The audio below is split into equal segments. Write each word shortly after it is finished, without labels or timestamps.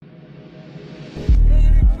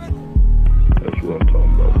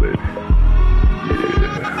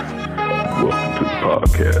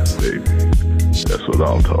baby. That's what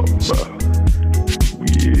I'm talking about.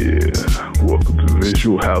 Yeah. Welcome to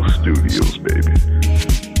Visual House Studios, baby.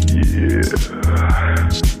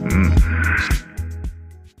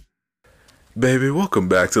 Baby, welcome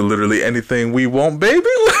back to Literally Anything We Want, baby.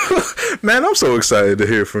 Man, I'm so excited to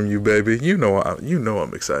hear from you, baby. You know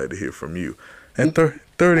I'm excited to hear from you. And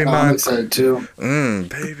 39. I'm excited too.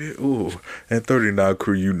 Baby, ooh. And 39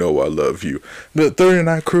 crew, you know I love you. The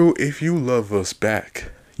 39 crew, if you love us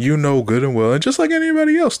back, you know good and well, and just like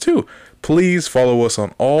anybody else too, please follow us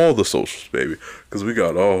on all the socials, baby. Because we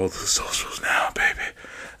got all the socials now, baby.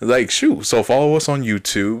 Like, shoot. So follow us on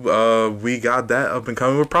YouTube. We got that up and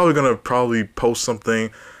coming. We're probably gonna post something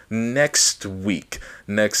next week,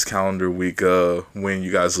 next calendar week, when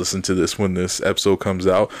you guys listen to this, when this episode comes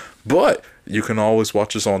out. But you can always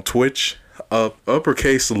watch us on Twitch,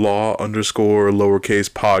 uppercase law _ lowercase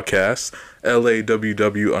podcast,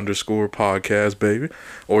 LAWW _ podcast, baby,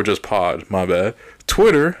 or just pod, my bad.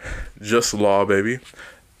 Twitter, just law, baby,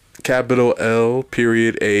 capital L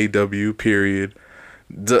period AW period.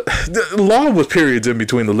 The law with periods in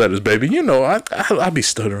between the letters, baby. You know, I be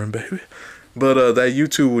stuttering, baby. But that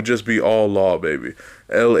YouTube would just be all law, baby.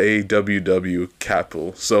 LAWW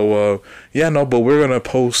capital. So but we're gonna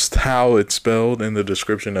post how it's spelled in the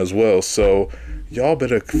description as well. So y'all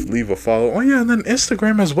better leave a follow. Oh yeah, and then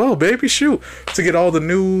Instagram as well, baby. Shoot, to get all the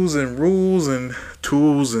news and rules and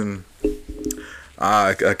tools and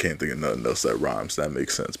I can't think of nothing else that rhymes. That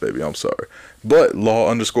makes sense, baby. I'm sorry. But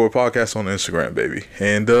law _ podcast on Instagram, baby.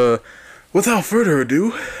 And without further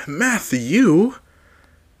ado, Matthew,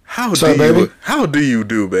 how do you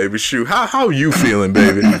do, baby? Shoot, how you feeling,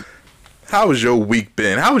 baby? How has your week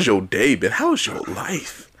been? How has your day been? How has your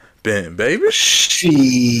life been, baby?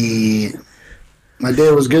 Shit. My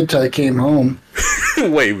day was good till I came home.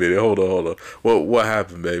 Wait a minute, hold on. What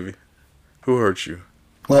happened, baby? Who hurt you?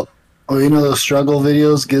 Well, you know those struggle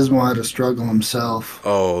videos? Gizmo had to struggle himself.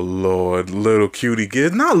 Oh, Lord. Little cutie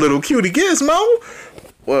Giz. Not little cutie Gizmo.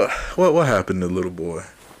 What happened to little boy?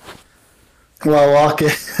 Well,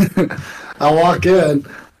 I walk in,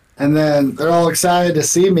 and then they're all excited to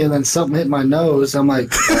see me, and then something hit my nose. I'm like,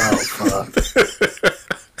 oh, fuck.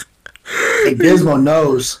 Hey, Gizmo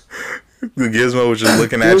knows. The Gizmo was just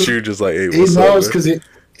looking at you, just like, hey, what's up? He knows up, because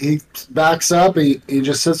he backs up, he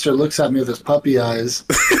just sits there, looks at me with his puppy eyes.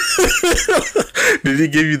 Did he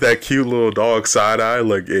give you that cute little dog side eye?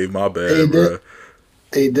 Like, hey, my bad, bro.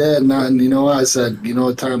 He did, and you know what? I said, you know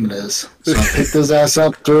what time it is. So I picked his ass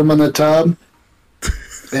up, threw him in the tub,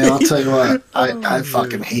 and I'll tell you what, I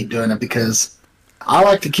fucking hate doing it because I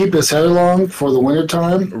like to keep his hair long for the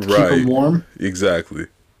wintertime, to keep him warm. Exactly.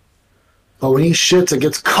 But when he shits, it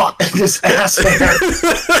gets caught in his ass hair.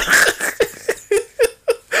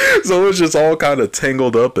 So it's just all kind of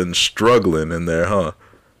tangled up and struggling in there, huh?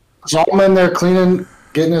 So I'm in there cleaning,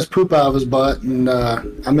 getting his poop out of his butt, and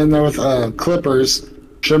I'm in there with clippers,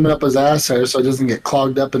 trimming up his ass hair so it doesn't get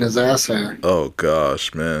clogged up in his ass hair. Oh,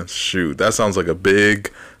 gosh, man. Shoot. That sounds like a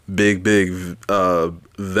big vet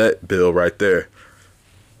bill right there.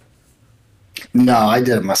 No, I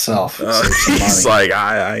did it myself. He's like,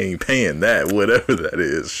 I ain't paying that, whatever that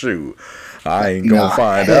is. Shoot. I ain't gonna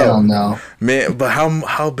find hell out. No. Man, but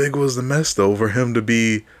how big was the mess though for him to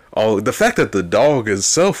be the fact that the dog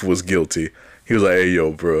itself was guilty. He was like, hey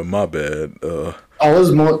yo, bro, my bad.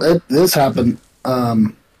 This happened a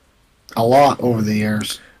lot over the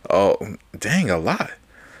years. Oh, dang, a lot.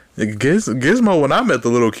 Gizmo, when I met the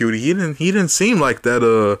little cutie, he didn't seem like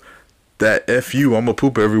that FU I'm gonna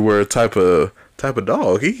poop everywhere type of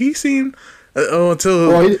dog. He seemed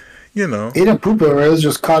until you know. He didn't poop everywhere. It was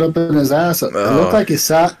just caught up in his ass. It looked like he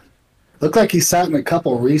sat in a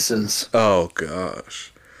couple Reese's. Oh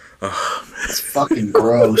gosh. Oh, man. It's fucking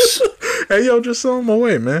gross. Hey yo, just send him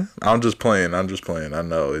away, man. I'm just playing. I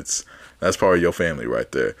know that's part of your family right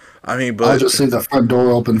there. I mean, but I'll just leave the front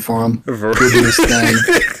door open for him.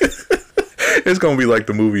 It's gonna be like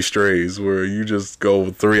the movie Strays, where you just go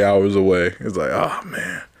 3 hours away. It's like, oh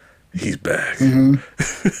man, he's back. Mm-hmm.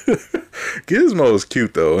 Gizmo is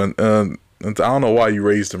cute though, and I don't know why you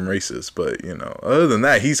raised him racist, but you know, other than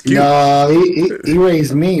that, he's cute. No, he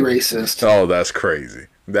raised me racist. Oh, that's crazy.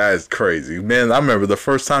 That is crazy, man. I remember the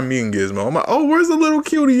first time meeting Gizmo. I'm like, oh, where's the little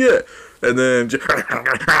cutie at? And then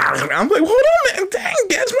I'm like, hold on, man, dang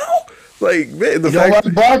Gizmo. Like, man, you don't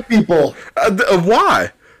like black people.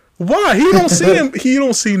 Why? Why? He don't see him. He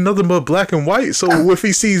don't see nothing but black and white. So if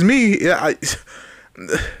he sees me,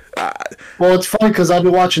 well, it's funny because I'll be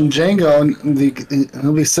watching Django and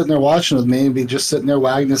he'll be sitting there watching with me and be just sitting there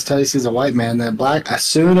wagging his tail. He sees a white man, then black. As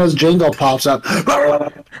soon as Django pops up, I'm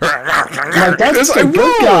like, that's a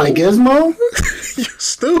good guy, Gizmo. You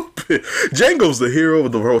stupid. Django's the hero,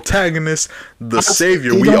 the protagonist, the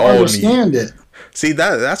savior He we don't all understand need. it. See,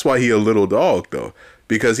 that's why he a little dog though,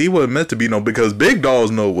 because he wasn't meant to be no. Because big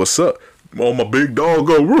dogs know what's up. Oh, my big dog,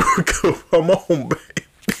 go come on, baby.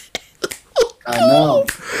 I know.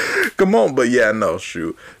 Come on, but yeah, no,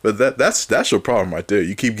 shoot. But that's your problem right there.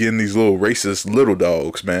 You keep getting these little racist little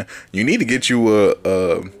dogs, man. You need to get you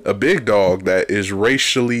a big dog that is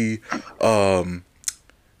racially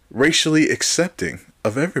accepting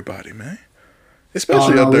of everybody, man.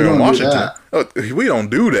 Especially no, up there we in don't do Washington. that. We don't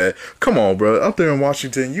do that. Come on, bro. Up there in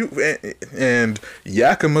Washington, and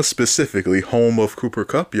Yakima specifically, home of Cooper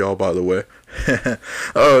Cup, y'all. By the way,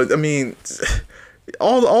 I mean,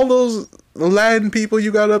 all those Latin people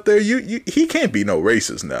you got up there, he can't be no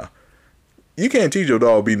racist now. You can't teach your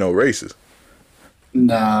dog be no racist.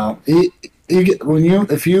 No,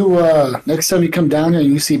 if you next time you come down here and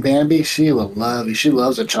you see Bambi, she will love you. She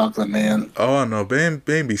loves a chocolate man. Oh no,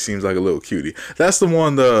 Bambi seems like a little cutie. That's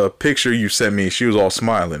the picture you sent me. She was all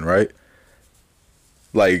smiling, right?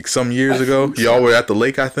 Like some years ago, y'all were at the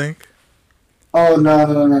lake, I think. Oh no!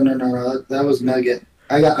 That was Nugget.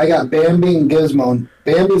 I got Bambi and Gizmo.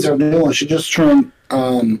 Bambi's our new one. She just turned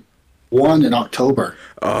 1 in October.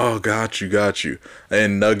 Oh, got you.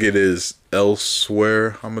 And Nugget is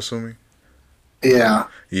elsewhere, I'm assuming. Yeah.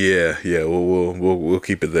 Yeah. We'll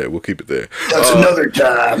keep it there. That's another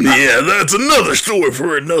time. Yeah, that's another story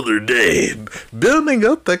for another day. Building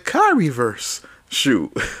up the Kyrieverse.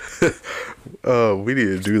 Shoot. We need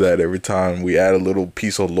to do that every time we add a little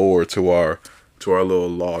piece of lore to our little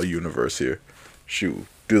law universe here. Shoot.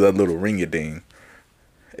 Do that little ring-a-ding.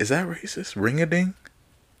 Is that racist? Ring-a-ding?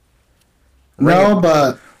 No,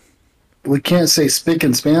 but we can't say spick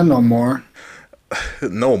and span no more.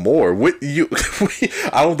 No more. I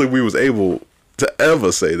don't think we was able to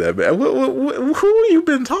ever say that, man. Who you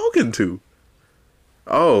been talking to?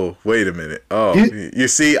 Oh, wait a minute. Oh, you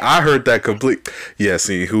see, I heard that complete. Yeah,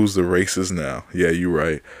 see, who's the racist now? Yeah, you're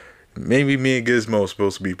right. Maybe me and Gizmo are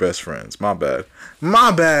supposed to be best friends. My bad,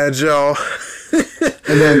 y'all.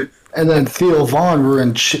 and then Theo Vaughn were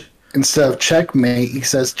instead of checkmate, he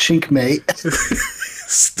says chinkmate.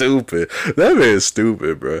 Stupid. That man's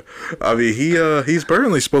stupid, bro. I mean, he's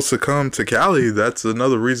apparently supposed to come to Cali. That's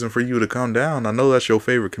another reason for you to come down. I know that's your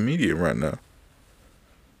favorite comedian right now.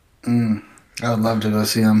 I would love to go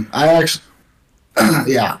see him. I actually,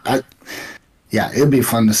 it'd be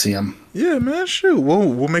fun to see him. Yeah, man, shoot.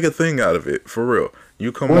 We'll make a thing out of it, for real.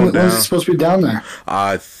 You come on down. When's it supposed to be down there?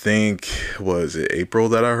 I think, was it April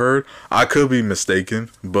that I heard? I could be mistaken,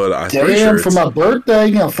 but I'm pretty sure for my birthday,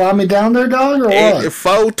 you gonna fly me down there, dog, or what?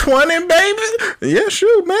 420, baby. Yeah,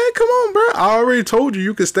 shoot, man. Come on, bro. I already told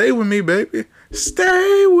you could stay with me, baby.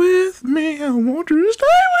 Stay with me. I want you to stay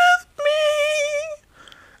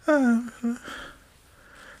with me.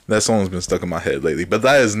 That song's been stuck in my head lately, but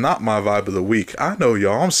that is not my vibe of the week. I know,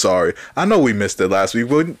 y'all. I'm sorry. I know we missed it last week,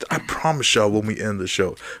 but I promise y'all when we end the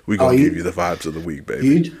show, we're going to give you the vibes of the week,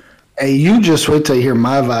 baby. You just wait till you hear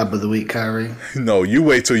my vibe of the week, Kyrie. No, you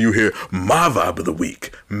wait till you hear my vibe of the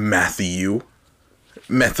week, Matthew.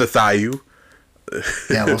 Yeah,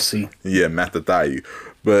 we'll see. Yeah, Matthew.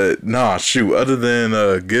 But, nah, shoot. Other than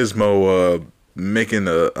Gizmo making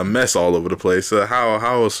a mess all over the place, how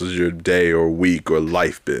else has your day or week or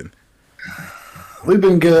life been? We've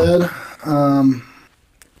been good.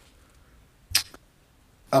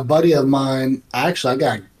 A buddy of mine, actually, I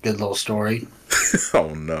got a good little story.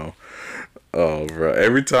 Oh no. Oh, bro.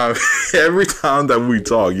 Every time that we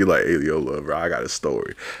talk, you're like, hey, yo, love, bro, I got a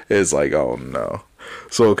story. It's like, oh no.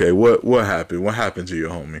 So okay, what happened? What happened to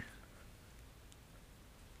your homie?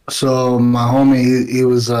 So my homie, he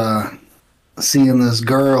was seeing this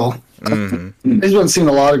girl. Mm-hmm. He's been seeing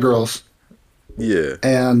a lot of girls. Yeah.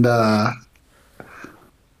 And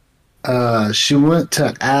she went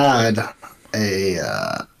to add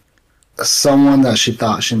a someone that she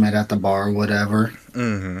thought she met at the bar or whatever.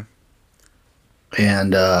 Mm-hmm.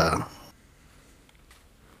 And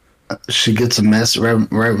she gets a message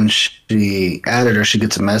right when she added her. She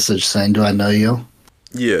gets a message saying, "Do I know you?"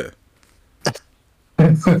 Yeah.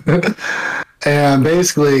 And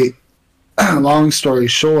basically, long story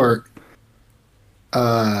short,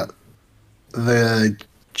 the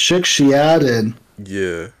chick she added,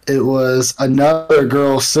 yeah, it was another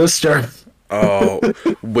girl's sister. Oh,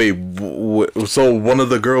 wait. So one of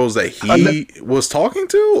the girls that he was talking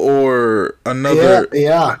to, or another?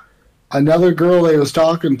 Yeah. Another girl they was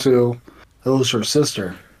talking to, it was her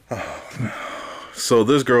sister. Oh, no. So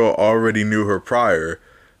this girl already knew her prior,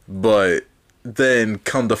 but then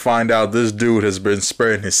come to find out this dude has been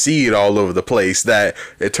spreading his seed all over the place, that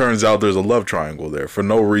it turns out there's a love triangle there for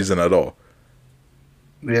no reason at all.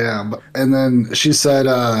 Yeah, and then she said,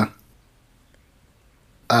 uh,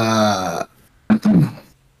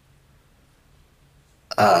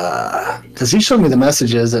 because he showed me the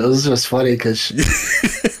messages. It was just funny because,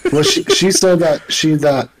 well, she said that she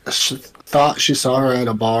thought she saw her at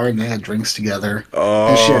a bar and they had drinks together,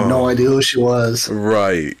 and she had no Oh, idea who she was.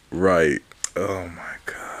 right, right. Oh my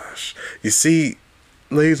gosh. You see,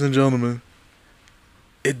 ladies and gentlemen,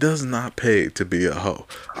 it does not pay to be a hoe.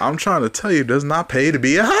 I'm trying to tell you, it does not pay to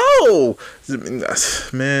be a hoe.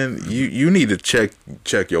 Man, you need to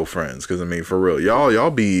check your friends, because I mean, for real,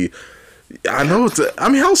 y'all be. I know I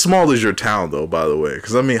mean, how small is your town though? By the way,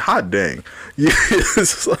 because I mean, hot dang, yeah,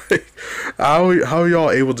 it's like how are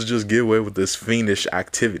y'all able to just get away with this fiendish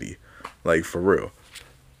activity, like for real?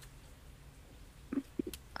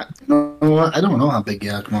 You know what? I don't know how big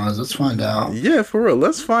Yakima is. Let's find out. Yeah, for real.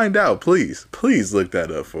 Let's find out, please. Please look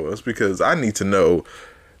that up for us, because I need to know.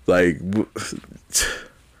 Like,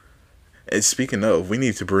 and speaking of, we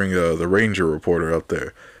need to bring the Ranger reporter up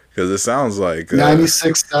there, because it sounds like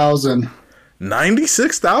 96,000.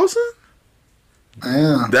 96,000.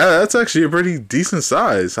 Yeah. That's actually a pretty decent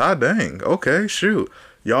size. Hot dang. Okay, shoot.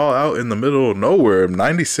 Y'all out in the middle of nowhere,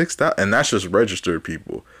 96,000, and that's just registered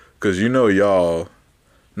people. Cause you know y'all,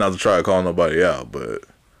 not to try to call nobody out, but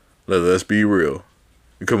let's be real.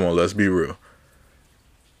 Come on, let's be real.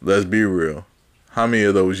 Let's be real. How many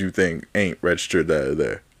of those you think ain't registered that are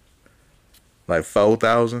there? Like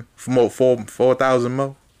 4,000? 4,000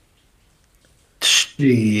 more?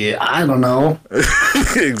 Gee, I don't know.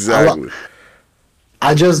 Exactly.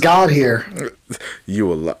 I just got here.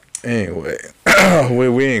 You a lot. Anyway,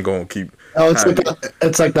 we ain't gonna keep. Oh, it's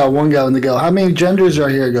like that one guy when they go, "How many genders are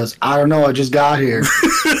here?" He goes, "I don't know. I just got here."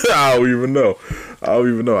 I don't even know. I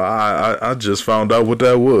don't even know. I just found out what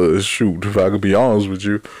that was. Shoot, if I could be honest with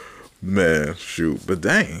you, man. Shoot, but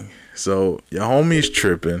dang. So your homie's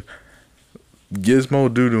tripping,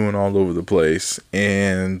 Gizmo doo-dooing all over the place,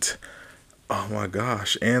 and oh my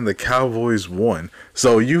gosh, and the Cowboys won.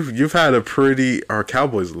 So you've had a pretty, or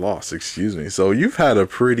Cowboys lost, excuse me. So you've had a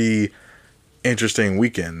pretty interesting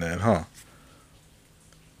weekend then, huh?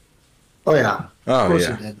 Oh yeah. Oh Of course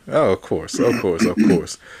yeah. it did. Oh, of course, of course, of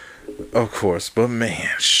course, of course. But man,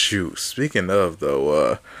 shoot. Speaking of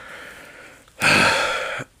though, I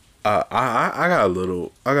got a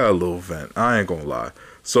little vent. I ain't gonna lie.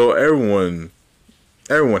 So everyone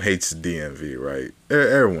hates the DMV, right?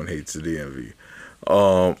 Everyone hates the DMV.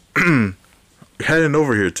 Heading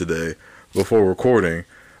over here today before recording,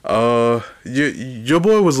 your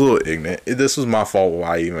boy was a little ignorant. This was my fault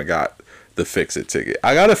why I even got the fix-it ticket.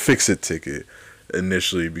 I got a fix-it ticket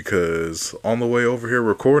initially because on the way over here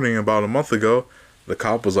recording about a month ago, the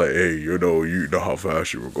cop was like, "Hey, you know how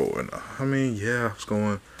fast you were going." I mean, yeah, I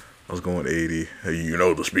was going 80. Hey, you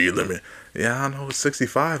know the speed limit. Yeah, I know it's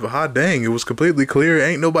 65, but hot dang, it was completely clear.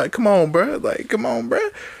 Ain't nobody. Come on, bruh. Like, come on,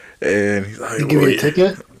 bruh. And he's like, They give you a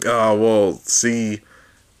ticket? well, see,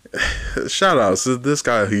 shout out. So this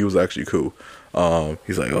guy, he was actually cool.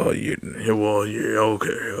 He's like, oh, yeah,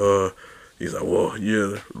 okay. He's like, well,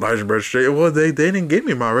 yeah, license registration. Well, they didn't give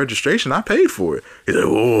me my registration. I paid for it. He's like,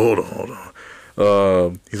 well, hold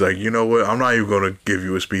on. He's like, you know what? I'm not even gonna give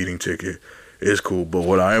you a speeding ticket. It's cool, but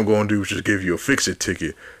what I am gonna do is just give you a fix-it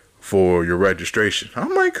ticket for your registration.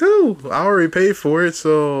 I'm like, cool. I already paid for it,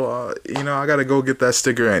 so I gotta go get that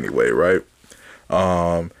sticker anyway, right?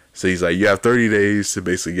 So he's like, you have 30 days to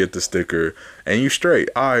basically get the sticker, and you straight.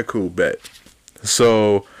 All right, cool, bet.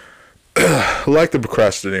 So, like the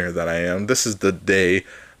procrastinator that I am, this is the day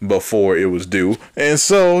before it was due, and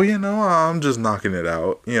so I'm just knocking it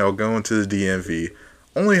out. Going to the DMV.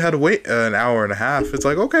 Only had to wait an hour and a half. It's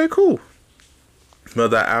like, okay, cool. But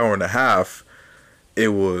that hour and a half, it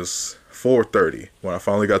was 4:30 when I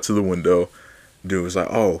finally got to the window. Dude was like,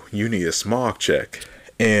 "Oh, you need a smog check."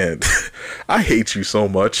 And I hate you so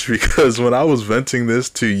much because when I was venting this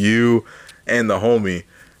to you and the homie,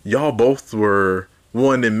 y'all both were,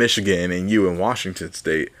 one in Michigan and you in Washington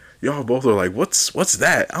State. Y'all both are like, what's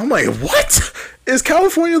that? I'm like, what? Is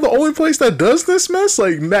California the only place that does this mess?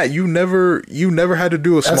 Like, Matt, you never had to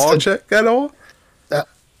do a smog check at all?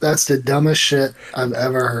 That's the dumbest shit I've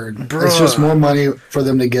ever heard. Bruh. It's just more money for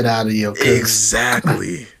them to get out of you.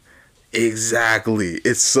 Exactly. It's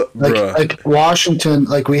like Washington.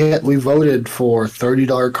 Like we voted for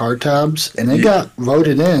 $30 car tabs, and it got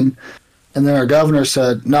voted in. And then our governor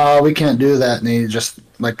said, "No, we can't do that." And he just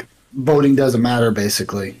voting doesn't matter,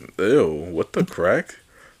 basically. Ew, what the crack?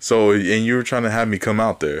 So, and you were trying to have me come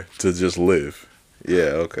out there to just live.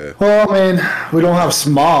 Yeah, okay. Well, I mean, we don't have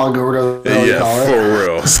smog or whatever the hell you Yeah, call for it.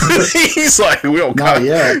 real. He's like, we don't Not got.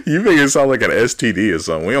 yet. You make it sound like an STD or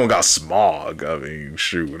something. We don't got smog. I mean,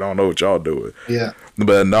 shoot, I don't know what y'all doing. Yeah.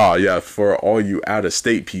 But nah, yeah, for all you out of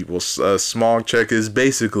state people, a smog check is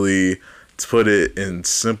basically, to put it in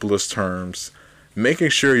simplest terms, making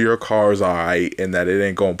sure your car's alright and that it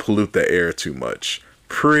ain't gonna pollute the air too much.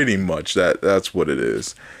 Pretty much that's what it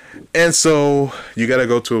is. And so you gotta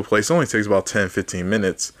go to a place. It only takes about 10-15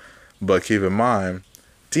 minutes. But keep in mind,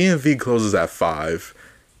 DMV closes at 5.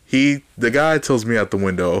 The guy tells me at the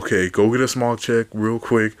window, okay, go get a smog check real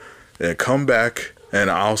quick and come back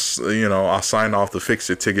and I'll sign off the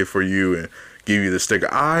fix-it ticket for you and give you the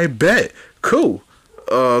sticker. I bet. Cool.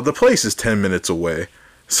 The place is 10 minutes away.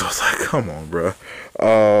 So it's like, come on, bro.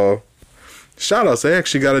 Shout outs. They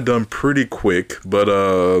actually got it done pretty quick, but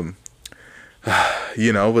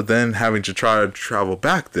but then having to try to travel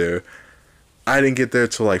back there, I didn't get there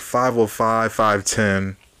till like 5:05,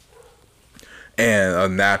 5:10,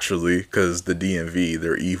 and naturally, because the DMV,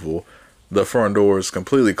 they're evil, the front door is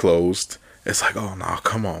completely closed. It's like, oh no,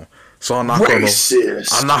 come on. So I knock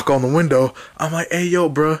on the window. I'm like, hey yo,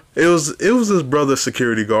 bro. It was this brother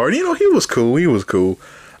security guard. He was cool.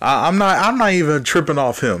 I'm not even tripping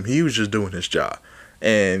off him. He was just doing his job.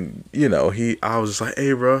 And, I was just like,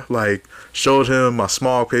 hey, bro, like, showed him my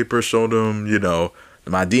small papers, showed him,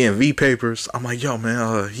 my DMV papers. I'm like, yo,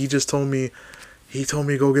 man, he told me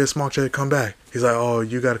to go get a small check, come back. He's like, oh,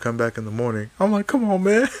 you got to come back in the morning. I'm like, come on,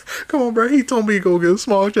 man. Come on, bro. He told me to go get a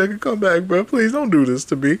small check and come back, bro. Please don't do this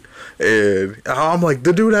to me. And I'm like,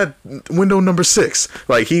 the dude at window number 6,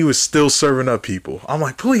 like, he was still serving up people. I'm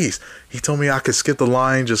like, please. He told me I could skip the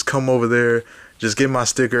line, just come over there, just get my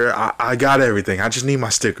sticker. I got everything. I just need my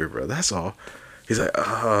sticker, bro. That's all. He's like,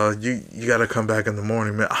 you got to come back in the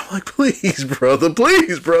morning, man. I'm like, please, brother.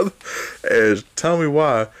 And tell me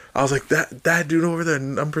why. I was like, that dude over there,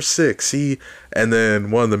 number 6. And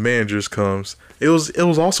then one of the managers comes. It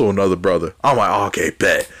was also another brother. I'm like, okay,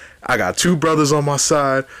 bet. I got 2 brothers on my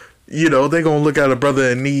side. They going to look at a brother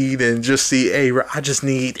in need and just see, hey, I just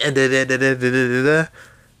need.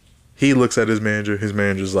 He looks at his manager. His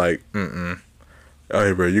manager's like,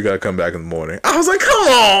 hey, bro, you got to come back in the morning. I was like, come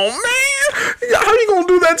on, man. How you gonna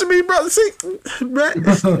do that to me, brother? See, man,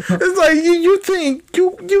 it's like you think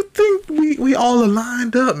we all are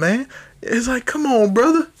lined up, man. It's like, come on,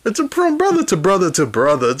 brother. It's from brother to brother to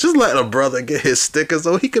brother. Just let a brother get his sticker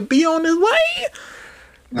so he could be on his way.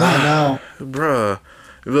 I know, bruh.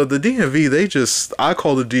 But the DMV, I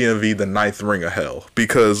call the DMV the 9th ring of hell,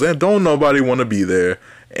 because then don't nobody want to be there,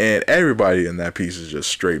 and everybody in that piece is just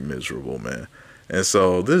straight miserable, man. And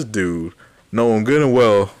so this dude, knowing good and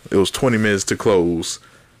well it was 20 minutes to close,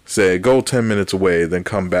 said go 10 minutes away, then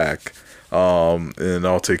come back, and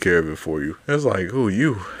I'll take care of it for you. It's like, who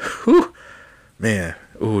you a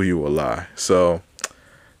lie. So,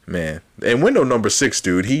 man, and window number 6,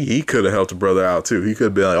 dude, he could have helped a brother out too. He could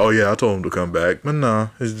have been like, oh yeah, I told him to come back, but nah,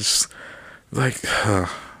 it's just like,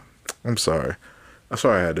 I'm sorry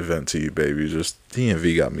I had to vent to you, baby. Just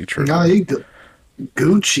DMV got me tripping. Nah, you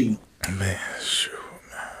Gucci, man. Shoot.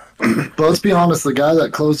 But let's be honest, the guy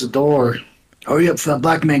that closed the door, hurry up, that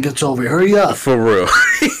black man gets over here, hurry up. For real.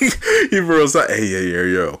 He for real said, hey,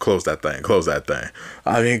 yo, close that thing.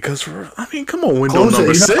 I mean, come on, window close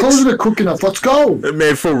number 6. Close it quick enough, let's go.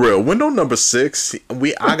 Man, for real, window number 6,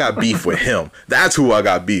 I got beef with him. That's who I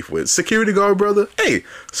got beef with. Security guard brother, hey,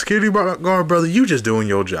 security guard brother, you just doing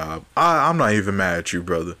your job. I'm not even mad at you,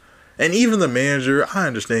 brother. And even the manager, I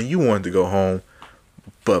understand you wanted to go home,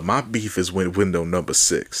 but my beef is with window number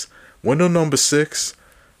 6. Window number 6,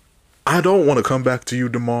 I don't want to come back to you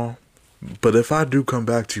tomorrow, but if I do come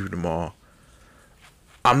back to you tomorrow,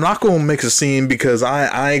 I'm not going to make a scene because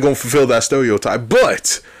I ain't going to fulfill that stereotype,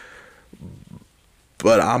 but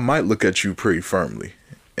I might look at you pretty firmly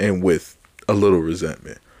and with a little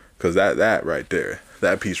resentment, because that right there,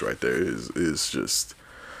 that piece right there is just,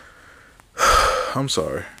 I'm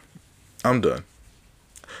sorry. I'm done.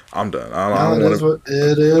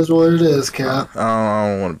 It is what it is, Cap. I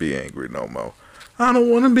don't want to be angry no more.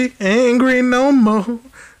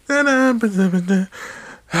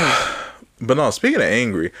 But no, speaking of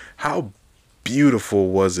angry, how beautiful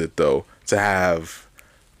was it, though, to have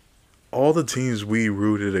all the teams we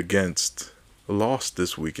rooted against lost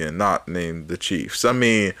this weekend, not named the Chiefs. I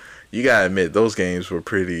mean, you gotta admit, those games were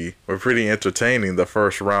pretty entertaining, the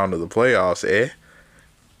first round of the playoffs,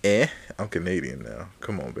 I'm Canadian now.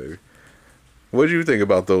 Come on, baby. What did you think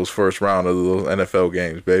about those first round of those NFL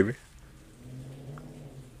games, baby?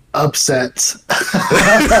 Upsets.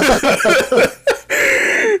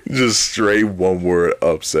 Just straight one word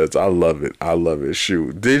upsets. I love it. I love it.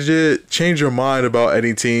 Shoot. Did you change your mind about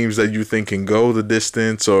any teams that you think can go the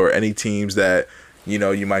distance, or any teams that, you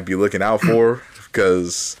know, you might be looking out for?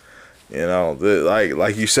 Because, you know,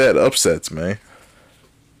 like you said, upsets, man.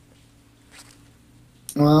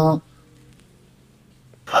 Well,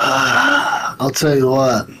 I'll tell you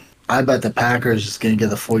what. I bet the Packers is going to give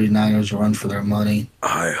the 49ers a run for their money.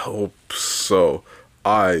 I hope so.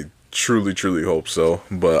 I truly, truly hope so.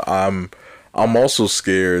 But I'm also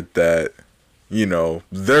scared that, you know,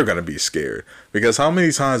 they're gonna be scared, because how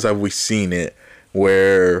many times have we seen it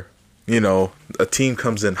where, you know, a team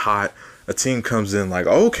comes in hot, a team comes in like,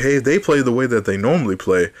 okay, they play the way that they normally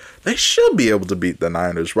play, they should be able to beat the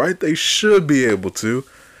Niners, right? They should be able to.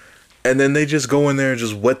 And then they just go in there and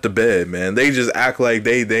just wet the bed, man. They just act like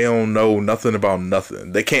they don't know nothing about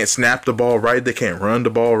nothing. They can't snap the ball right. They can't run the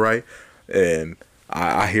ball right. And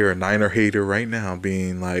I hear a Niner hater right now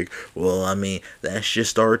being like, well, I mean, that's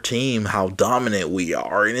just our team, how dominant we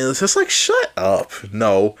are. And it's just like, shut up.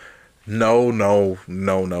 No. Y'all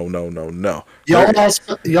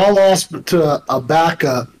lost to a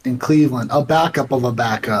backup in Cleveland. A backup of a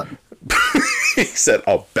backup. He said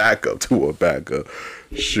a backup to a backup.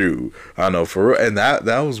 Shoot, I know, for real. And that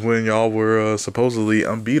was when y'all were supposedly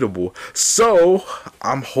unbeatable. So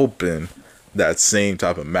I'm hoping that same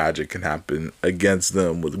type of magic can happen against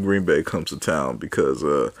them when Green Bay comes to town, because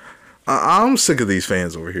I'm sick of these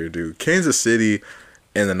fans over here, dude. Kansas City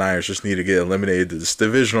and the Niners just need to get eliminated to this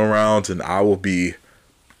divisional round, and I'll be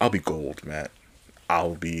gold, man.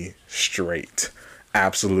 I'll be straight,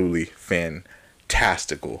 absolutely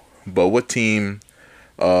fantastical. But what team?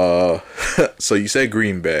 So you said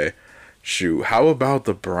Green Bay. Shoot, how about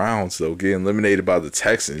the Browns though, getting eliminated by the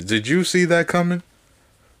Texans? Did you see that coming?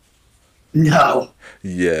 No.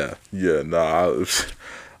 Yeah. No,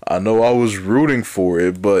 I know I was rooting for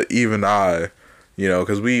it, but even I, you know,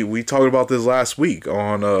 because we talked about this last week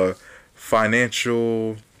on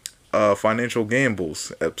financial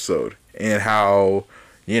gambles episode, and how,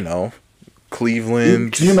 you know,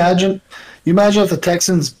 Cleveland. Can you imagine? You imagine if the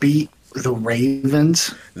Texans beat the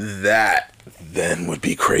Ravens? That then would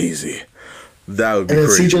be crazy. That would be and then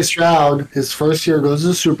crazy. CJ Stroud, his first year, goes to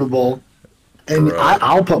the Super Bowl. And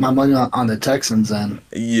I'll put my money on the Texans then.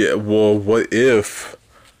 Yeah, well, what if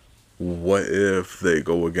they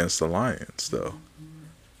go against the Lions, though?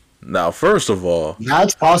 Now, first of all,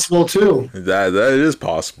 that's possible too. That is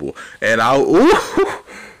possible. And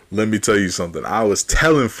let me tell you something. I was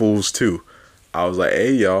telling fools too. I was like,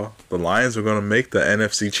 hey, y'all, the Lions are going to make the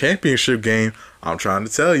NFC Championship game. I'm trying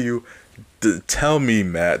to tell you. Tell me,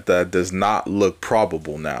 Matt, that does not look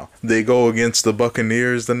probable now. They go against the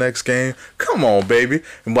Buccaneers the next game. Come on, baby.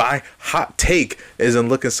 My hot take isn't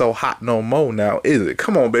looking so hot no more now, is it?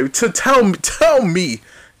 Come on, baby. Tell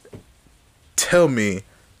me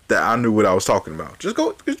that I knew what I was talking about. Just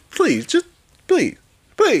go, please, please,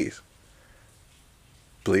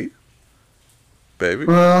 baby.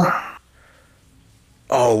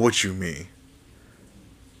 Oh, what you mean?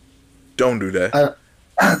 Don't do that.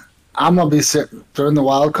 I'm going to be sitting during the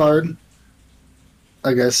wild card.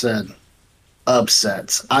 Like I said,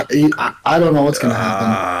 upsets. I don't know what's going to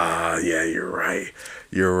happen. Yeah, you're right.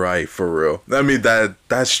 You're right, for real. I mean,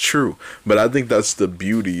 that's true. But I think that's the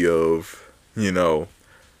beauty of, you know,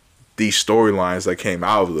 these storylines that came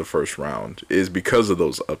out of the first round, is because of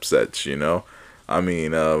those upsets, you know? I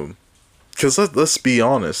mean, because let's be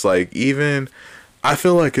honest. Like, even, I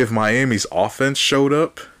feel like if Miami's offense showed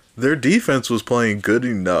up, their defense was playing good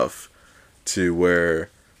enough to where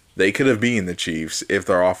they could have beaten the Chiefs if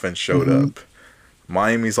their offense showed up.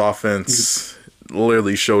 Miami's offense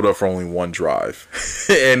literally showed up for only one drive.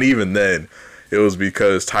 And even then, it was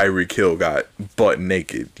because Tyreek Hill got butt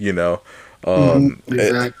naked, you know?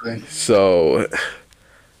 Exactly. So,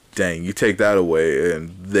 dang, you take that away, and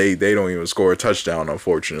they don't even score a touchdown,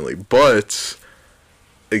 unfortunately. But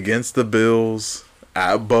against the Bills,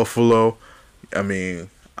 at Buffalo, I mean,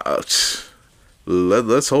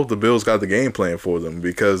 let's hope the Bills got the game plan for them,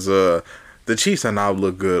 because the Chiefs have not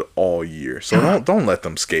looked good all year. So don't let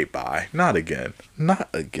them skate by. Not again,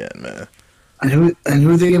 man. And who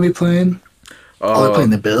are they gonna be playing? They're playing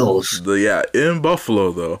the Bills. In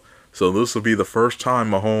Buffalo though. So this will be the first time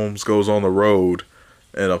Mahomes goes on the road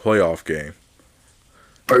in a playoff game.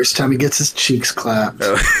 First time he gets his cheeks clapped.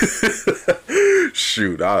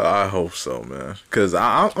 Shoot, I hope so, man. Because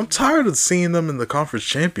I'm tired of seeing them in the conference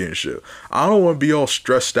championship. I don't want to be all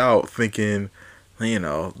stressed out thinking, you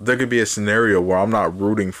know, there could be a scenario where I'm not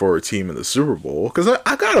rooting for a team in the Super Bowl. Because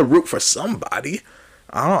I got to root for somebody.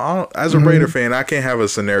 I don't, as a Raider fan, I can't have a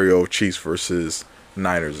scenario of Chiefs versus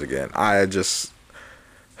Niners again.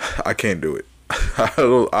 I can't do it. I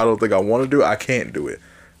don't think I want to do it. I can't do it.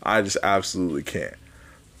 I just absolutely can't.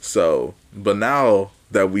 So, but now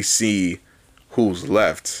that we see who's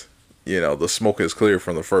left, the smoke is clear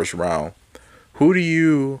from the first round. Who do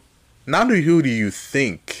you, not who do you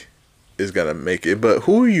think is gonna make it, but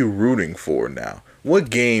who are you rooting for now? What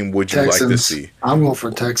game would you Texans. like to see? I'm going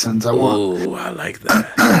for Texans. Oh, I like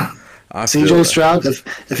that. CJ Stroud,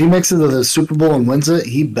 if he makes it to the Super Bowl and wins it,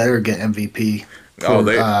 he better get MVP. Oh,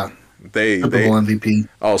 Super Bowl MVP.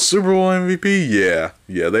 Oh, Super Bowl MVP? Yeah.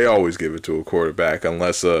 They always give it to a quarterback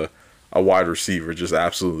unless a wide receiver just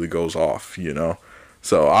absolutely goes off.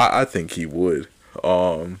 So I think he would.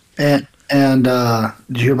 And did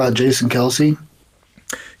you hear about Jason Kelsey?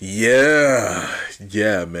 Yeah,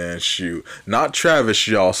 man. Shoot, not Travis,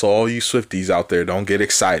 y'all. So all you Swifties out there, don't get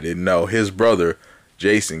excited. No, his brother,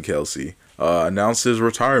 Jason Kelsey, announced his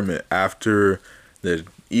retirement after the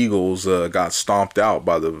Eagles got stomped out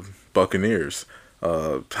by the Buccaneers.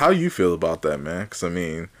 How you feel about that, man? Because I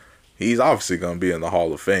mean, he's obviously gonna be in the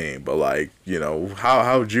Hall of Fame, but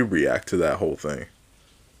how would you react to that whole thing?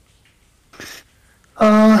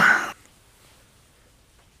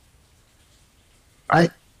 I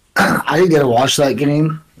didn't get to watch that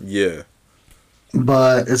game. Yeah,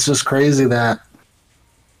 but it's just crazy that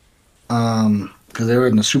because they were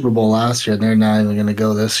in the Super Bowl last year and they're not even going to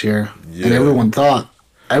go this year. Yeah. And everyone thought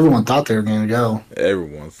they were going to go.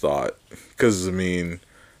 Everyone thought, because I mean,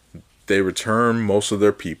 they returned most of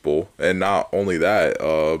their people, and not only that,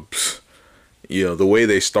 the way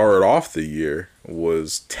they started off the year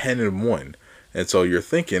was 10-1, and so you're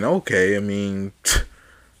thinking, okay, I mean,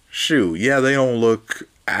 shoot, yeah, they don't look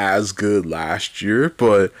as good last year,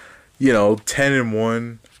 but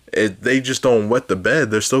 10-1. They just don't wet the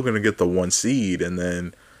bed. They're still gonna get the 1 seed, and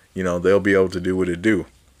then they'll be able to do what it do.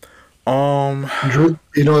 Drew,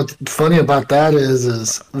 what's funny about that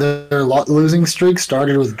is their losing streak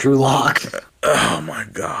started with Drew Lock. Oh my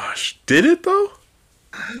gosh, did it though?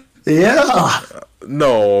 Yeah.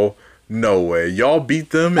 No way. Y'all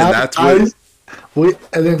beat them, and that's what.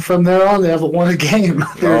 And then from there on, they haven't won a game.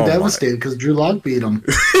 They were devastated because Drew Lock beat them.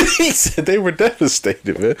 He said they were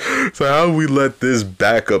devastated, man. So how do we let this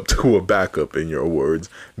backup to a backup, in your words,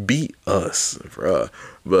 beat us, bruh?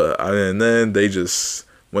 And then they just,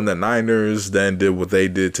 when the Niners then did what they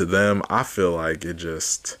did to them, I feel like it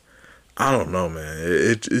just, I don't know, man.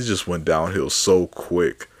 It just went downhill so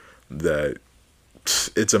quick that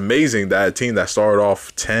it's amazing that a team that started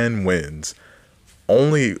off 10 wins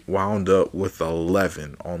only wound up with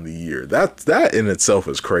 11 on the year. That in itself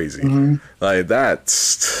is crazy. Mm-hmm. Like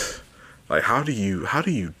that's like how do you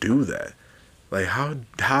do that? Like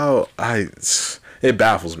it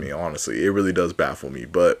baffles me, honestly. It really does baffle me.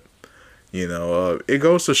 But it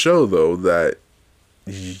goes to show though that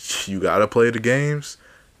you gotta play the games.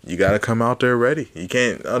 You gotta come out there ready. You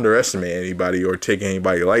can't underestimate anybody or take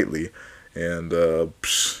anybody lightly. And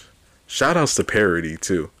shout outs to parody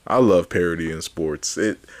too. I love parody in sports.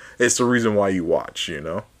 It's the reason why you watch,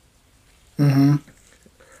 Mm-hmm.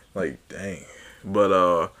 Like, dang.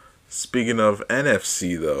 But speaking of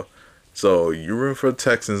NFC though, so you're rooting for the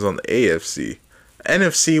Texans on the AFC.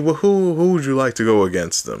 NFC, well, who would you like to go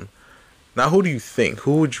against them? Now, who do you think?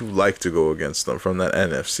 Who would you like to go against them from that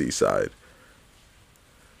NFC side?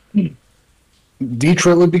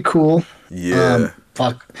 Detroit would be cool. Yeah.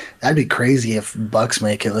 Fuck, that'd be crazy if Bucks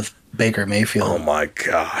make it with Baker Mayfield. Oh my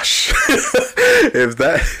gosh. if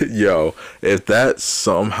that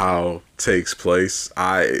somehow takes place,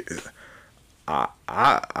 I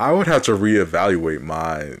would have to reevaluate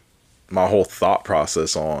my whole thought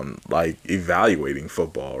process on like evaluating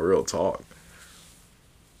football, real talk.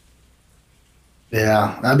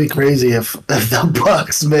 Yeah, that'd be crazy if the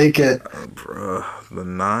Bucks make it. Bruh, the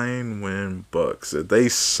 9-win Bucks, if they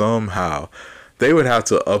somehow, they would have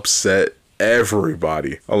to upset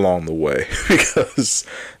everybody along the way, because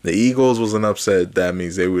the Eagles was an upset. That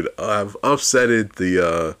means they would have upsetted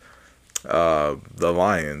the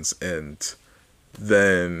Lions, and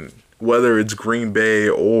then whether it's Green Bay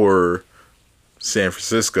or San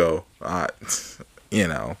Francisco,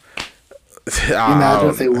 Imagine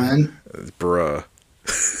if they win, bruh.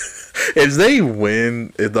 If they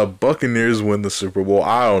win, if the Buccaneers win the Super Bowl,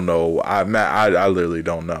 I don't know. I literally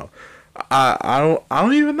don't know. I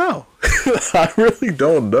don't even know. I really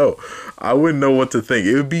don't know. I wouldn't know what to think.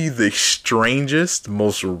 It would be the strangest,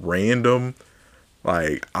 most random,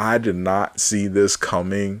 like, I did not see this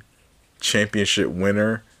coming championship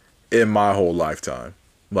winner in my whole lifetime.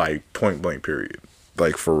 Like, point blank period.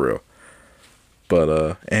 Like, for real.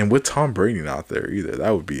 But and with Tom Brady not there either, that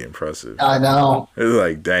would be impressive. I know. It's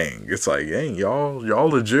like, dang. It's like, dang, y'all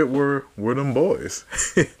legit were them boys.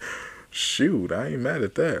 Shoot, I ain't mad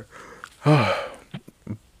at that.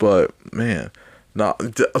 But man, now,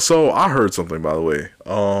 so I heard something, by the way.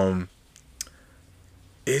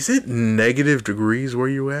 Is it negative degrees where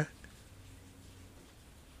you at?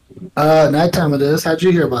 Nighttime it is. How'd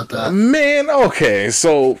you hear about that? Man, okay,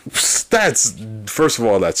 so that's, first of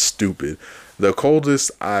all, that's stupid. The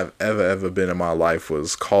coldest I've ever been in my life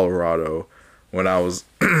was Colorado when I was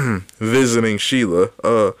visiting Sheila.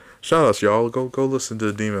 Shout out to y'all. Go listen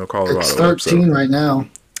to the Demon of Colorado. It's 13 episode. right now.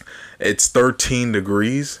 It's 13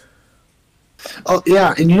 degrees. Oh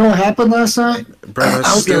yeah, and you know what happened last night? Bro,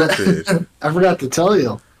 that's stupid. I forgot to tell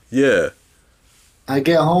you. Yeah. I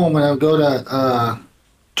get home and I go to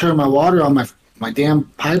turn my water on. My damn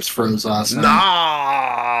pipes froze last night.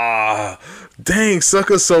 Nah. Dang,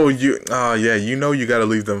 sucker. So you you gotta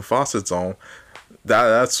leave them faucets on.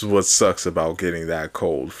 That's what sucks about getting that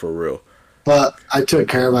cold, for real. But I took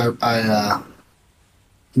care of it. I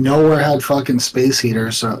nowhere had fucking space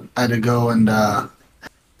heaters, so I had to go and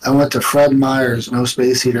I went to Fred Meyer's, no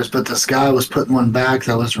space heaters, but this guy was putting one back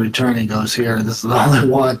that was returning. He goes, here, this is the only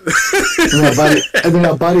one. and then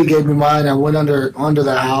a buddy gave me mine. I went under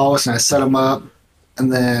the house and I set them up,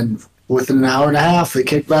 and then within an hour and a half, they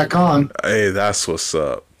kicked back on. Hey, that's what's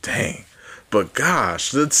up. Dang. But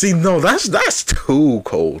gosh, see, no, that's too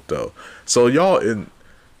cold though. So y'all in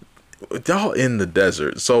the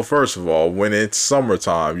desert. So first of all, when it's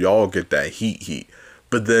summertime, y'all get that heat.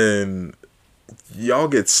 But then y'all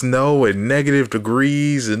get snow at negative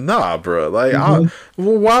degrees, and nah, bro. Like,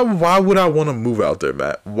 why would I want to move out there,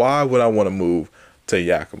 Matt? Why would I want to move to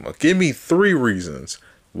Yakima? Give me 3 reasons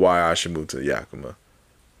why I should move to Yakima.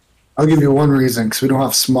 I'll give you one reason, because we don't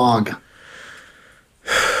have smog.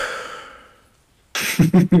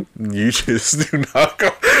 You just do not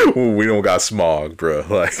go. We don't got smog, bro.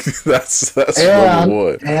 Like, that's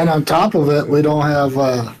and, and on top of it, we don't have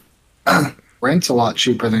rent's a lot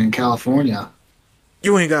cheaper than in California.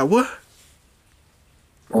 You ain't got what?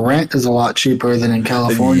 Rent is a lot cheaper than in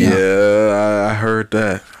California. Yeah, I heard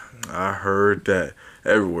that.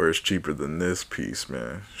 Everywhere is cheaper than this piece,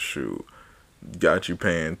 man. Shoot. Got you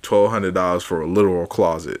paying $1,200 for a literal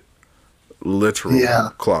closet.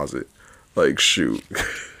 Closet. Like, shoot.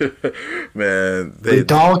 Man.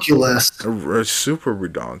 Ridiculous. Super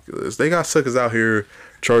ridiculous. They got suckers out here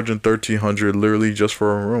charging $1,300 literally just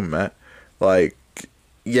for a room, Matt. Like,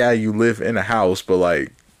 yeah, you live in a house, but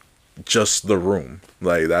like, just the room.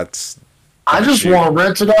 Like, that's. I just want to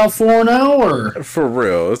rent it out for an hour. For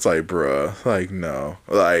real. It's like, bruh. Like, no.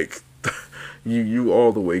 Like, you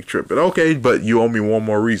all the way tripping. Okay, but you owe me one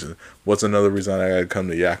more reason. What's another reason I gotta come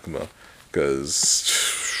to Yakima?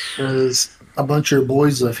 Because a bunch of your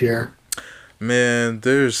boys live here. Man,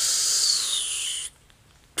 there's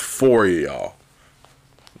 4 of y'all.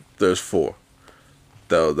 There's 4.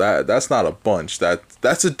 Though that's not a bunch.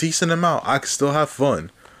 That's a decent amount. I can still have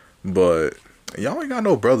fun, but y'all ain't got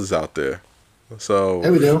no brothers out there. So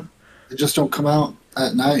yeah, we do. They just don't come out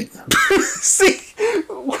at night. See,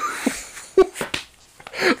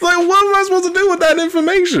 like, what am I supposed to do with that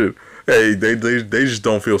information? Hey, they just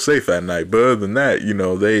don't feel safe at night. But other than that,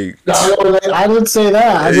 they. No, I didn't say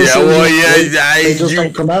that. They just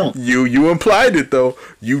don't come out. You implied it though.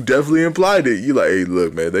 You definitely implied it. You like, hey,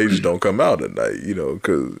 look, man, they just don't come out at night.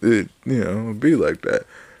 Because it, be like that.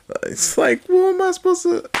 It's like, what am I supposed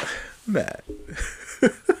to, Matt?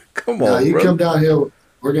 Come on, you bro. come down here.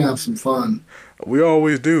 We're gonna have some fun. We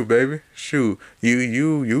always do, baby. Shoot,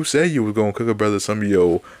 you said you was gonna cook a brother some of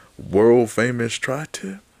your world famous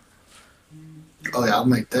tri-tip. Oh yeah, I'll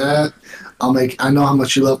make that. I know how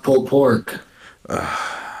much you love pulled pork.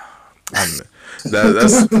 That's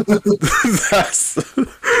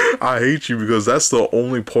I hate you because that's the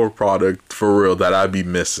only pork product for real that I be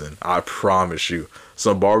missing. I promise you.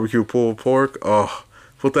 Some barbecue pulled pork. Oh,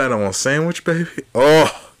 put that on a sandwich, baby.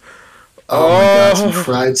 Oh my God, some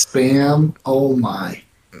fried Spam. Oh my.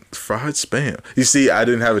 Fried Spam. You see, I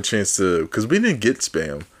didn't have a chance to, because we didn't get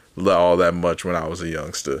Spam all that much when I was a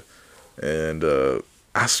youngster. And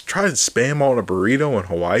I tried Spam on a burrito in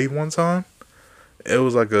Hawaii one time. It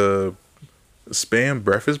was like a Spam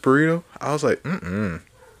breakfast burrito. I was like, No,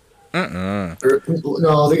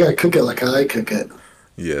 they gotta cook it like I cook it.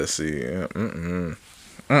 Yeah, see,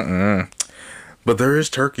 But there is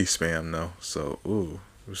turkey Spam though, so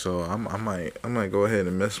so I might go ahead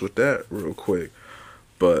and mess with that real quick.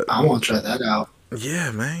 But I want to try that out.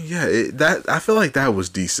 Yeah, man. Yeah, I feel like that was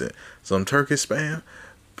decent. Some turkey Spam.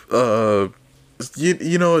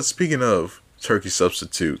 Speaking of turkey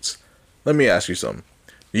substitutes, Let me ask you something.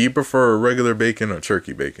 Do you prefer regular bacon or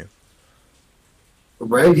turkey bacon?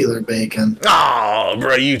 Regular bacon. Oh,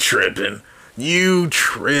 bro, you tripping. You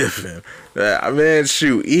tripping. Man,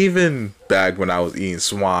 shoot, even back when I was eating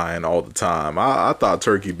swine all the time, I thought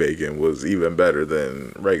turkey bacon was even better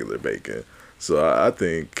than regular bacon. So I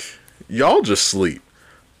think y'all just sleep.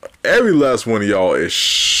 Every last one of y'all is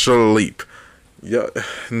sleep. Yeah,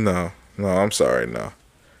 no, I'm sorry,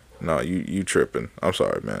 no, you tripping. I'm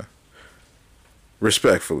sorry, man.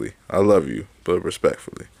 Respectfully, I love you, but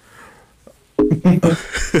respectfully.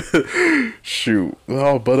 Shoot.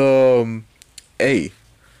 Oh, but hey.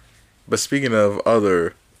 But speaking of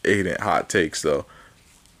other Aiden hot takes, though,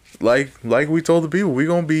 like we told the people, we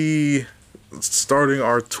gonna be starting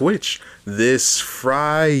our Twitch this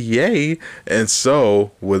Friday, and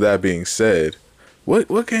so with that being said,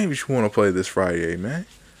 what games you want to play this Friday, man?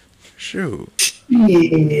 Shoot.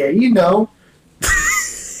 Yeah, you know.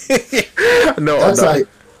 No,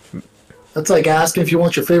 that's like asking if you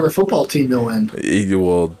want your favorite football team to win.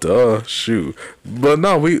 Well, duh, shoot. But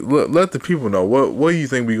no, we let the people know what do you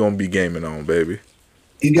think we gonna be gaming on, baby.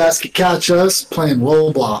 You guys can catch us playing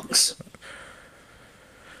Roblox.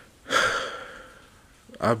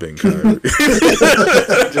 I've been kind of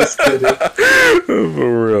Just kidding.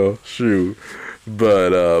 for real, shoot.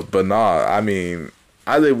 But nah, I mean,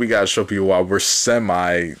 I think we gotta show people why we're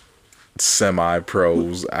semi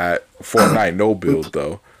pros at Fortnite no build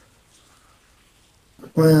though.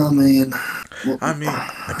 Well, man. I mean,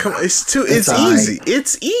 come on, it's easy.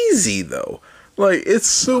 It's easy though. Like it's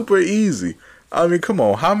super easy. I mean, come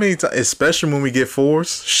on, how many times, especially when we get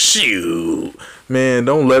fourths? Shoot, man,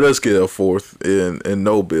 don't let us get a fourth in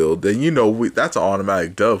no build. Then you know that's an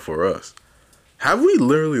automatic dub for us. Have we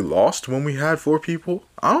literally lost when we had 4 people?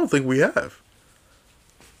 I don't think we have.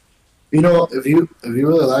 You know, if you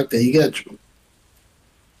really like that, you get,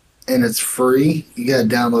 and it's free. You gotta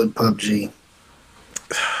download PUBG.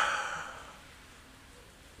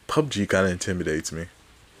 PUBG kind of intimidates me.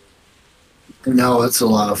 No, it's a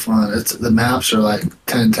lot of fun. The maps are like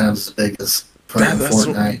 10 times as big as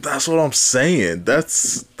Fortnite. That's what I'm saying.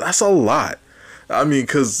 That's a lot. I mean,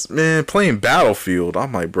 cause man, playing Battlefield,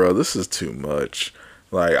 I'm like, bro, this is too much.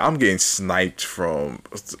 Like, I'm getting sniped from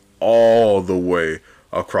all the way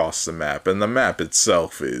across the map, and the map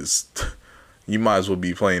itself is, you might as well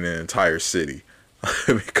be playing an entire city. I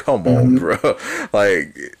mean, come on, bro.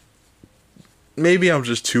 Like, maybe I'm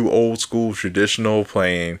just too old school, traditional,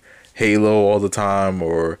 playing Halo all the time,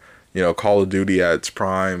 or Call of Duty at its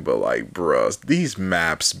prime. But like, bruh, these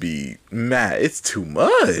maps be it's too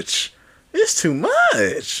much. It's too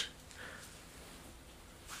much.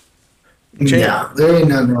 Yeah, there ain't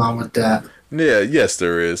nothing wrong with that. Yeah, yes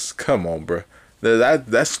there is. Come on, bruh.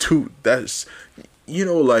 That's too. That's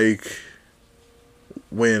like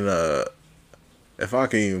when if I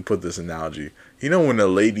can even put this analogy, when a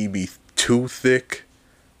lady be too thick.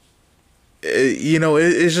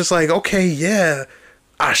 It's just like, okay, yeah,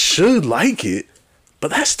 I should like it, but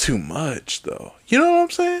that's too much, though. You know what I'm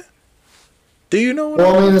saying? Do you know what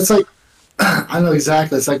I mean, it's like, I know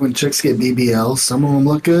exactly. It's like when chicks get BBL. Some of them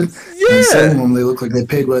look good, yeah. And some of them, they look like they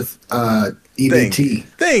paid with EBT.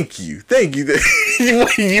 Thank you.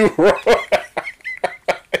 You wrong.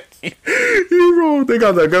 You wrong. They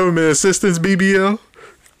got that government assistance BBL.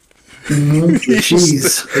 The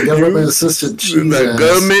cheese. The government assisted cheese. The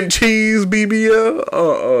government cheese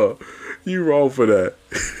BBL? You wrong for that.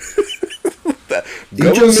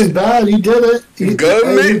 You just as bad. You did it.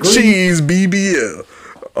 Government cheese BBL.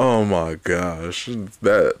 Oh my gosh.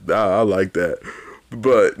 I like that.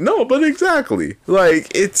 But exactly. Like,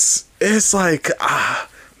 it's like,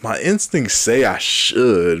 my instincts say I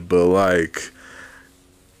should, but like,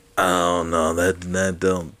 I don't know.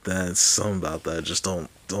 That's something about that just don't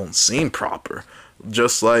seem proper.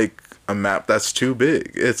 Just like a map that's too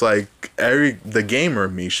big. It's like the gamer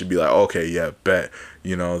in me should be like, okay, yeah, bet.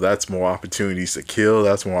 That's more opportunities to kill.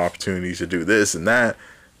 That's more opportunities to do this and that.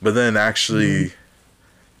 But then actually,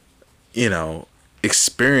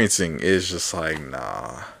 experiencing is just like,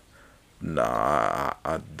 nah, man.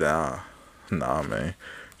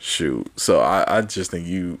 Shoot. So I just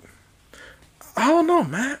think I don't know,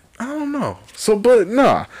 man. I don't know. So, but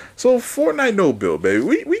nah. So Fortnite no build, baby.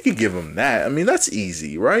 We could give them that. I mean, that's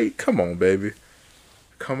easy, right? Come on, baby.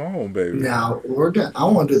 Now I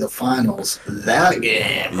want to do the finals. That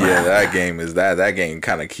game. Yeah, that game is that game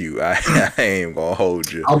kind of cute. I ain't gonna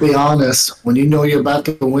hold you. I'll be honest. When you know you're about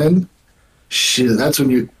to win, shit, that's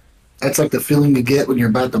like the feeling you get when you're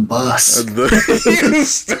about to bust. You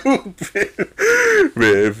stupid.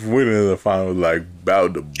 Man, if winning in the final like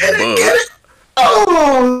about to bust.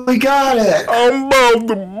 Oh, we got it. I'm about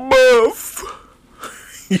to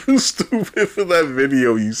You stupid for that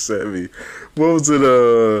video you sent me. What was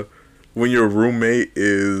it? When your roommate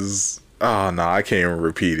is. Oh no, I can't even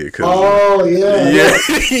repeat it. Oh yeah, yeah,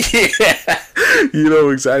 yeah. You know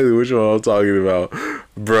exactly which one I'm talking about,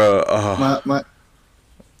 bruh. my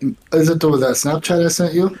is it the that Snapchat I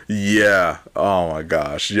sent you? Yeah. Oh my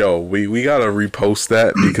gosh, yo, we gotta repost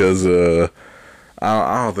that because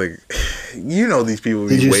I don't think these people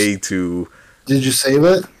be way too. Did you save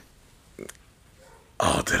it?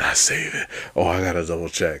 Oh, did I save it? Oh, I gotta double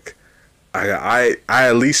check. I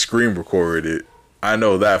at least screen recorded it. I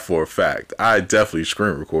know that for a fact. I definitely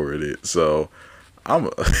screen recorded it. So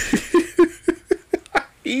I'm I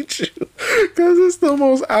hate you because it's the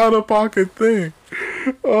most out of pocket thing.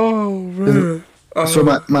 Oh man. So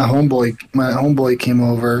my homeboy came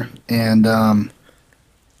over and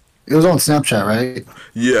it was on Snapchat, right?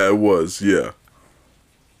 Yeah, it was. Yeah.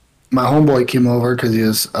 My homeboy came over because he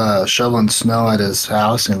was shoveling snow at his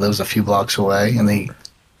house, and he lives a few blocks away. And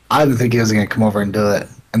I didn't think he was gonna come over and do it.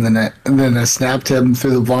 And then I snapped him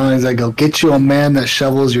through the blinds. I go, "Get you a man that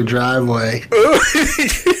shovels your driveway."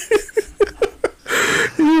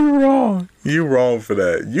 You're wrong. You're wrong for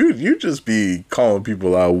that. You just be calling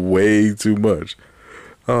people out way too much.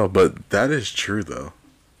 Oh, but that is true though.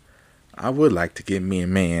 I would like to get me a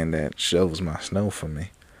man that shovels my snow for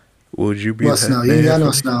me. Would you be What that snow? You man ain't got for no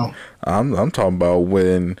me? snow. I'm talking about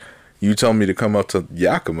when you tell me to come up to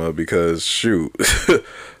Yakima because shoot,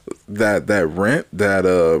 that rent that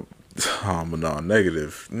no,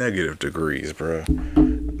 negative degrees, bro.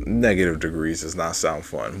 Negative degrees does not sound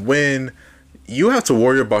fun. When you have to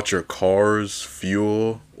worry about your car's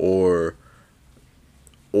fuel or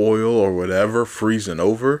oil or whatever freezing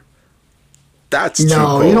over, that's too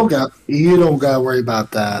cold. You don't got to worry about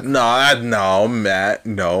that. No, Matt,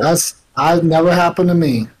 no. I've never happened to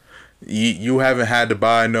me. You haven't had to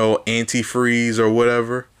buy no antifreeze or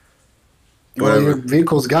whatever. Well, your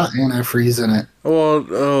vehicle's got antifreeze in it.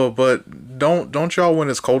 Well, but don't y'all when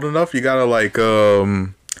it's cold enough, you gotta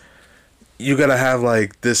you gotta have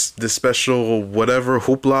like this special whatever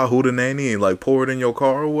hoopla hootenanny and like pour it in your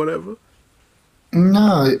car or whatever.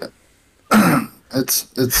 No, it's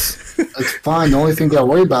fine. The only thing you gotta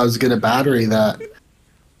worry about is get a battery that.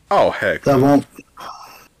 Oh heck. That won't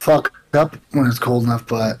fuck up when it's cold enough.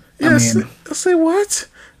 But yes, I mean, say what?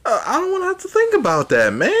 I don't want to have to think about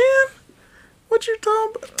that, man. What you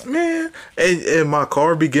talking about, man? And my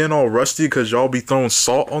car be getting all rusty because y'all be throwing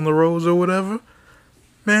salt on the roads or whatever.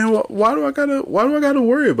 Man, why do I gotta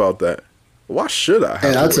worry about that? Why should I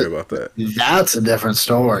have to worry about that? That's a different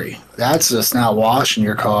story. That's just not washing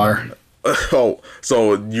your car. Oh,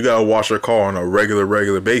 so you gotta wash your car on a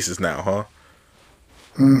regular basis now, huh?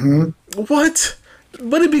 Mm-hmm. What?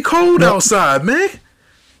 But it be cold outside, man.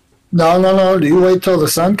 No. Do you wait till the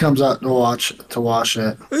sun comes out to wash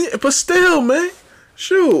it? Yeah, but still, man.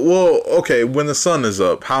 Shoot. Well, okay. When the sun is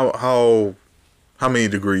up, how many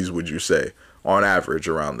degrees would you say on average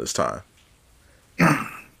around this time?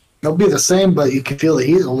 It'll be the same, but you can feel the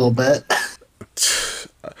heat a little bit.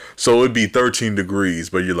 So it'd be 13 degrees,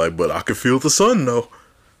 but you're like, but I can feel the sun though.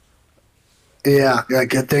 Yeah,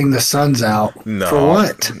 good thing the sun's out. No. For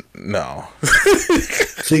what? No.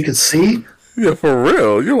 So you can see? Yeah, for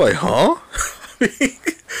real. You're like, huh?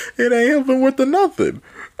 It ain't helping with the nothing.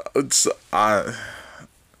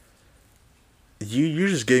 You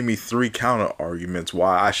just gave me 3 counter arguments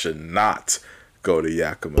why I should not go to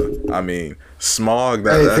Yakima. I mean, smog.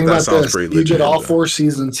 That sounds pretty legit. You get all 4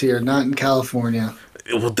 seasons here, not in California.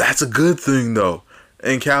 Well, that's a good thing though.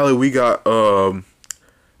 In Cali, we got we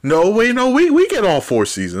get all 4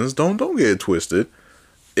 seasons. Don't get it twisted.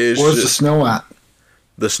 Where's the snow at?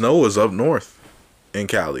 The snow is up north in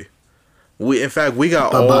Cali. We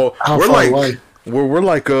got all. How far away? We're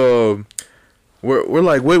like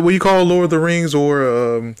what do you call Lord of the Rings,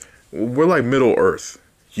 or we're like Middle Earth.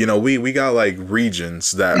 We got like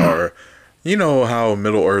regions that are, how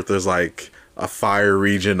Middle Earth is like a fire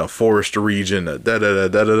region, a forest region, a da.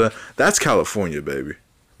 That's California, baby.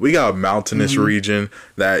 We got a mountainous region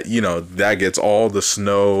that that gets all the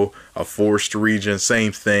snow. A forest region,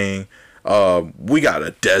 same thing. We got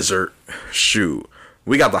a desert. Shoot,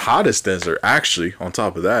 we got the hottest desert actually. On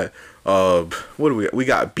top of that, what do we got? We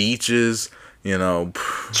got beaches. So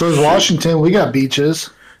is Washington. We got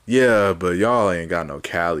beaches. Yeah, but y'all ain't got no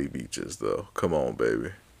Cali beaches though. Come on,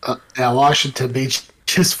 baby. Yeah, Washington Beach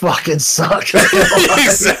just fucking suck.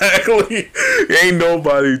 Exactly. Ain't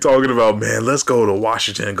nobody talking about, man, let's go to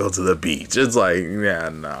Washington and go to the beach. It's like, yeah,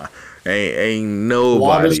 nah. Ain't nobody.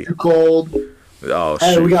 Water's too cold. Oh,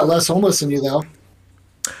 hey, shit. we got less homeless than you though.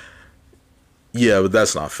 Yeah, but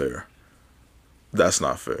that's not fair. That's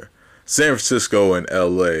not fair. San Francisco and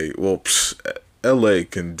LA, well, LA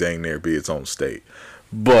can dang near be its own state.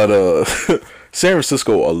 But San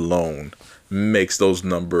Francisco alone makes those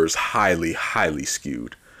numbers highly, highly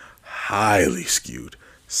skewed. Highly skewed.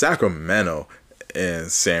 Sacramento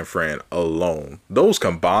and San Fran alone, those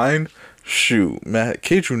combined, shoot, Matt,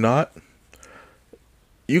 kid you not,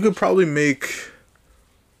 you could probably make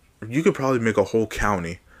a whole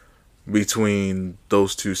county between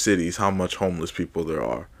those two cities, how much homeless people there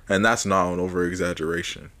are. And that's not an over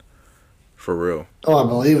exaggeration. For real. Oh, I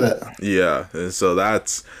believe it. Yeah. And so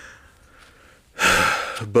that's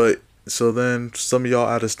but so then some of y'all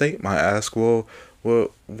out of state might ask, well,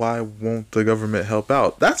 why won't the government help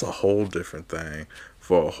out? That's a whole different thing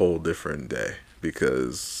for a whole different day.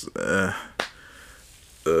 Because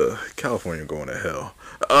California going to hell.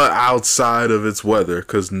 Outside of its weather,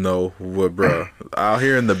 cause bruh, out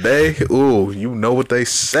here in the Bay, ooh, you know what they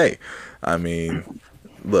say. I mean,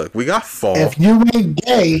 look, we got fall. If you ain't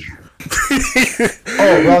gay,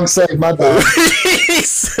 oh, wrong side, my bad. He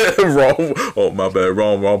said wrong. Oh, my bad.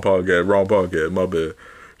 Wrong podcast. My bad.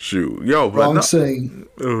 Shoot, yo, wrong saying.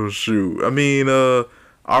 Oh shoot. I mean,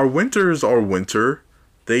 our winters are winter.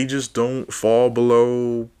 They just don't fall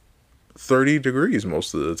below 30 degrees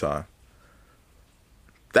most of the time.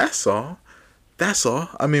 That's all.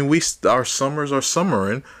 I mean, our summers are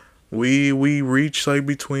summering. We reach like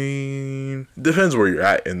between, depends where you're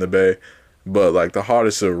at in the Bay, but like the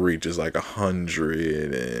hottest it'll reach is like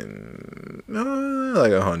 100 and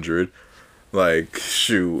like 100. Like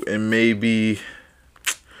shoot, and maybe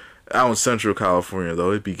out in Central California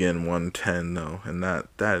though, it began 110 though, and that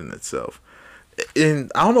in itself. And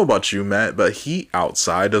I don't know about you, Matt, but heat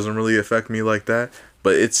outside doesn't really affect me like that.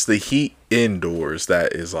 But it's the heat indoors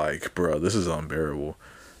that is like, bro, this is unbearable.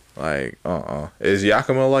 Like, Is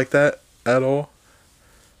Yakima like that at all?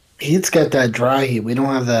 Heat's got that dry heat. We don't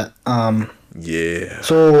have that. Yeah.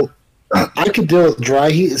 So I could deal with dry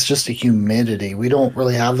heat. It's just the humidity. We don't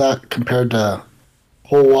really have that compared to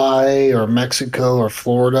Hawaii or Mexico or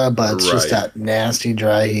Florida, but it's just that nasty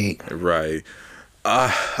dry heat. Right.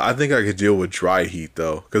 I think I could deal with dry heat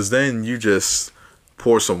though, because then you just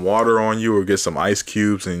pour some water on you or get some ice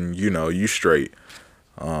cubes and you straight.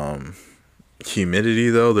 Humidity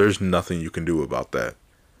though, there's nothing you can do about that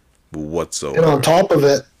whatsoever. And on top of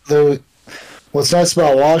it, what's nice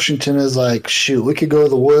about Washington is like, shoot, we could go to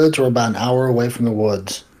the woods. We're about an hour away from the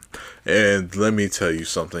woods. And let me tell you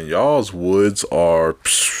something, y'all's woods are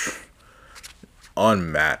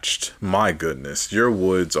unmatched. My goodness, your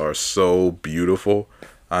woods are so beautiful.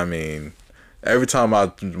 I mean, every time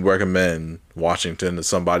I recommend Washington to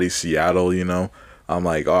somebody, Seattle, I'm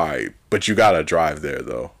like, all right, but you gotta drive there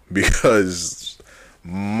though, because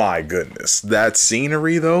my goodness, that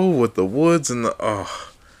scenery though with the woods and the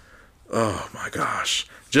oh my gosh,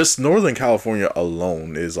 just Northern California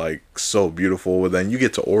alone is like so beautiful. But then you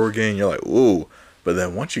get to Oregon, you're like, ooh. But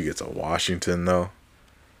then once you get to Washington though,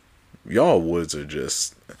 y'all woods are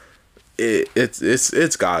just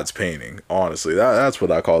it's God's painting. Honestly, that's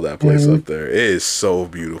what I call that place up there. It is so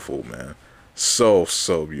beautiful, man. So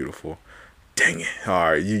beautiful. Dang it.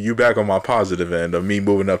 All right, you back on my positive end of me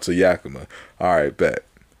moving up to Yakima. All right, bet.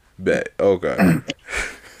 Okay.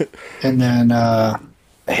 And then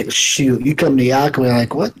shoot, you come to Yakima, you're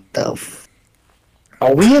like, what the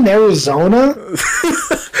are we in Arizona?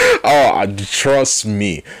 Trust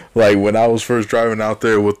me. Like when I was first driving out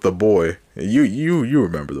there with the boy, you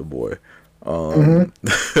remember the boy.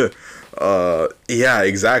 Yeah,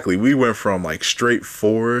 exactly. We went from like straight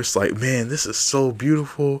forest, like, man, this is so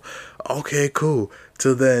beautiful. Okay, cool.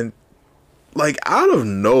 To then like out of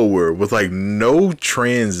nowhere with like no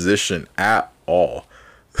transition at all.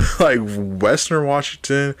 Like Western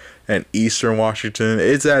Washington and Eastern Washington,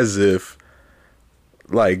 it's as if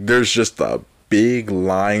like there's just a big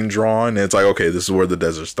line drawn and it's like, okay, this is where the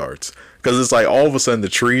desert starts. Because it's like all of a sudden the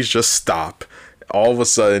trees just stop. All of a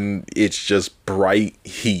sudden it's just bright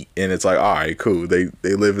heat and it's like, all right, cool. They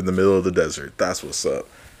live in the middle of the desert. That's what's up.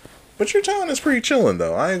 But your town is pretty chilling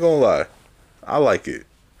though. I ain't gonna lie. I like it.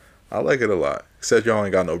 I like it a lot. Except y'all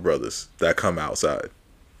ain't got no brothers that come outside.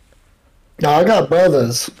 No, I got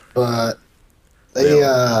brothers, but they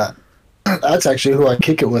that's actually who I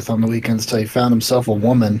kick it with on the weekends till he found himself a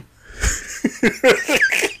woman.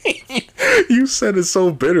 You said it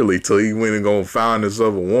so bitterly till he went and go find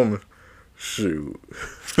himself a woman. Shoot.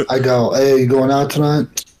 I go, hey, you going out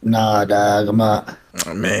tonight? Nah, dog, I'm not.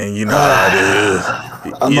 Oh, man, you know how it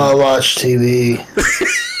is. I'm gonna watch TV.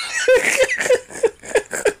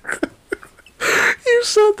 You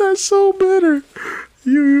said that so bitter.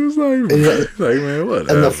 You was like, man,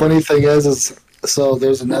 whatever. And the funny thing is so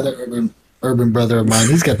there's another urban urban brother of mine.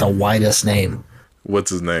 He's got the whitest name.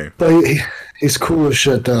 What's his name? But he's cool as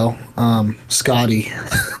shit, though. Scotty.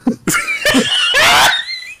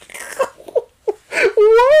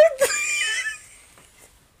 What?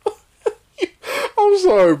 I'm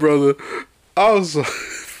sorry, brother. I'm sorry.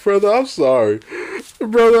 Brother, I'm sorry.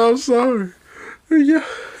 Brother, I'm sorry.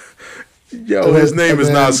 Yo, his name is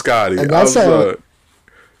not Scotty. I'm sorry.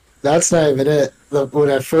 That's not even it.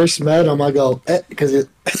 When I first met him, I go, because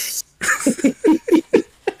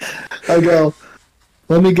I go,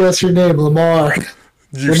 let me guess your name, Lamar.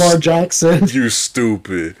 Lamar Jackson. You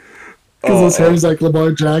stupid. Because his hair's like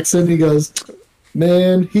Lamar Jackson. He goes,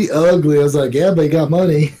 man, he ugly. I was like, yeah, but he got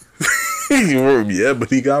money. Yeah, but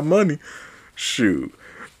he got money. Shoot.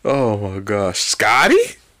 Oh my gosh.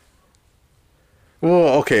 Scotty?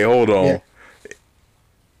 Well, okay, hold on. Yeah.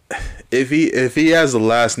 If he has a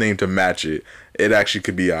last name to match it, it actually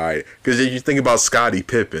could be alright. Because if you think about Scottie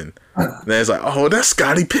Pippen, then it's like, oh, that's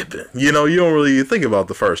Scottie Pippen. You know, you don't really think about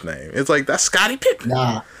the first name. It's like, that's Scottie Pippen.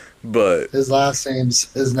 Nah. But his last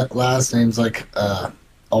name's like a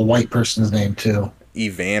white person's name too.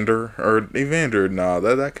 Evander. Nah,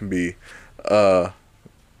 that can be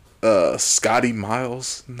Scotty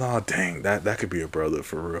Miles. Nah, dang, that could be a brother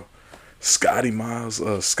for real. Scotty Miles,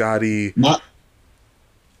 Scotty.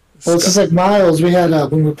 Well, it's just like Miles. We had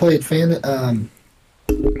when we played who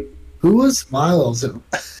was Miles?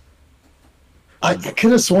 I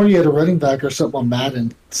could have sworn you had a running back or something on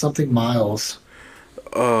Madden. Something Miles.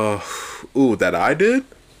 That I did?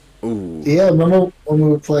 Ooh. Yeah, remember when we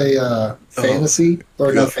would play fantasy?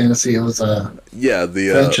 Or not fantasy, it was the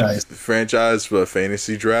franchise for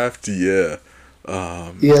fantasy draft, yeah.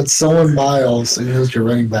 You had someone Miles, and he was your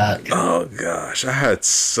running back. Oh gosh, I had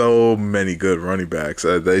so many good running backs.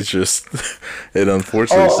 They just it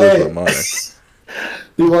unfortunately slipped my mind.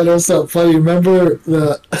 You want to know something funny? Remember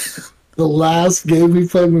the last game we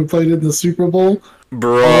played when we played in the Super Bowl?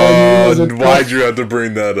 Bro, why'd you have to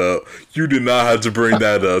bring that up? You did not have to bring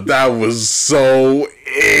that up. That was so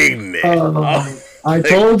ignorant. I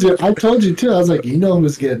told you too. I was like, you know who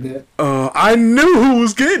was getting it. I knew who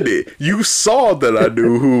was getting it. You saw that I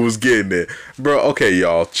knew who was getting it. Bro, okay,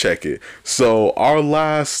 y'all, check it. So, our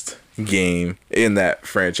last game in that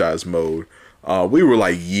franchise mode, we were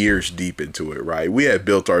like years deep into it, right? We had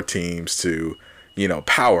built our teams to,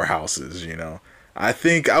 powerhouses, I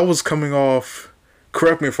think I was coming off,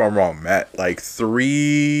 correct me if I'm wrong, Matt, like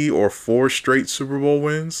 3 or 4 straight Super Bowl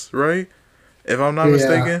wins, right? If I'm not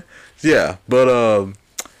mistaken. Yeah, but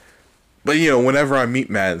whenever I meet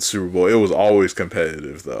Matt in Super Bowl, it was always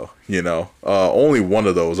competitive, though. Only one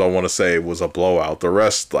of those I want to say was a blowout. The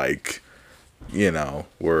rest, were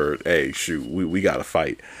hey, shoot, we got to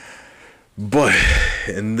fight. But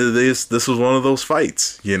and this was one of those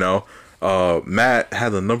fights. Matt had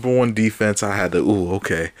the number 1 defense. I had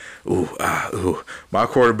to My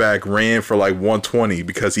quarterback ran for like 120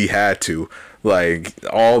 because he had to. Like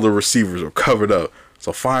all the receivers were covered up.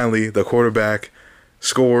 So finally, the quarterback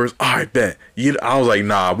scores. All right, bet. I was like,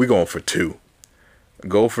 nah, we going for 2.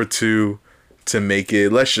 Go for 2 to make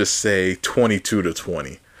it, let's just say,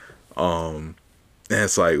 22-20. And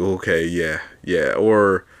it's like, okay, yeah.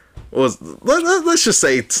 Or let's just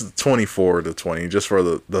say 24-20, just for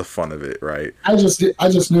the fun of it, right? I just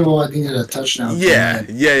knew I needed a touchdown.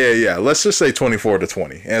 Yeah. Let's just say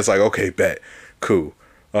 24-20. And it's like, okay, bet. Cool.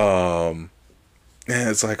 And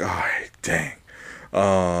it's like, all right, dang.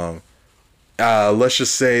 Let's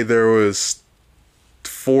just say there was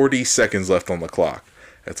 40 seconds left on the clock.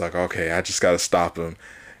 It's like, okay, I just got to stop him.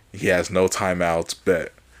 He has no timeouts,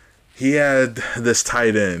 bet. He had this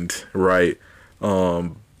tight end, right,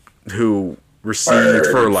 who received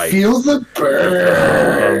for like... Feel the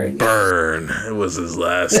burn. Burn. It was his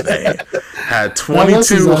last name. Had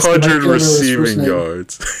 2,200 receiving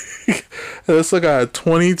yards. This guy had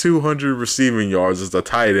 2,200 receiving yards as the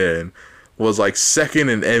tight end. Was like second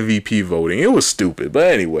in MVP voting. It was stupid. But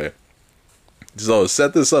anyway. So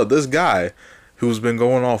set this up. This guy who's been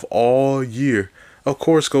going off all year, of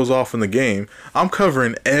course, goes off in the game. I'm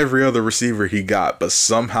covering every other receiver he got, but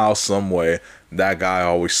somehow, some way, that guy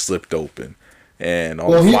always slipped open. And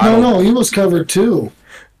on the final, he was covered too.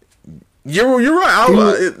 You're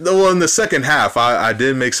right. In the second half, I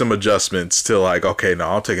did make some adjustments to like, okay, no,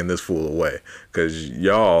 I'm taking this fool away because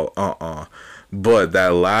y'all, But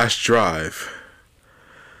that last drive,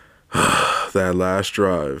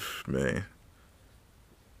 man.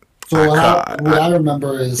 So what I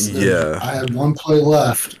remember is I had 1 play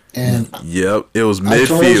left, and yep, it was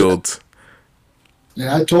midfield.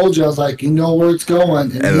 I told you, I was like, you know where it's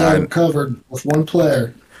going, and I had him covered with 1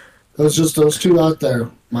 player. It was just those 2 out there,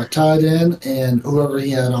 my tight end and whoever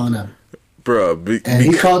he had on him. Bruh. And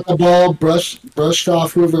he caught the ball, brushed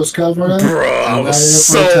off whoever was covering him. Bruh, I was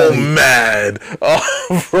so mad. Oh,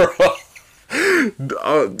 bruh.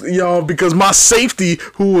 Y'all, because my safety,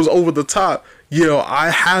 who was over the top, I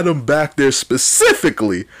had him back there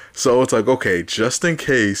specifically. So it's like, okay, just in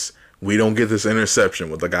case we don't get this interception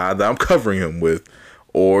with the guy that I'm covering him with,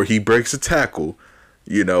 or he breaks a tackle,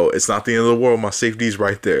 it's not the end of the world. My safety's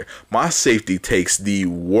right there. My safety takes the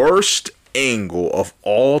worst angle of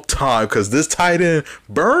all time, because this tight end,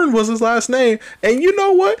 Burn was his last name, and you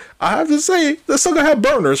know what, I have to say, this sucker had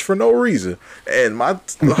burners for no reason, and my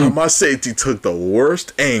safety took the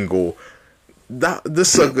worst angle.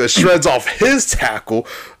 This sucker shreds off his tackle,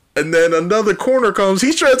 and then another corner comes,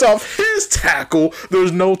 he shreds off his tackle.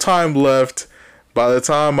 There's no time left. By the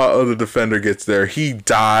time my other defender gets there, he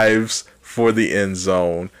dives for the end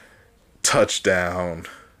zone. Touchdown.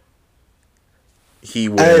 He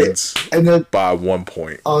wins and then by 1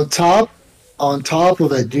 point. On top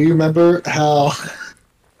of it, do you remember how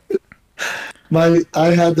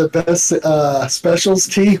I had the best specials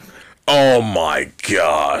team? Oh my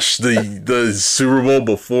gosh. The Super Bowl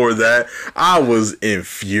before that, I was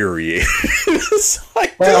infuriated. It's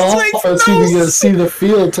like, well, offense didn't even get to see the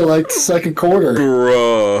field till like the second quarter.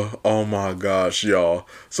 Bruh. Oh my gosh, y'all.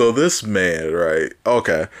 So this man, right?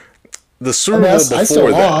 Okay. The Super Bowl before I still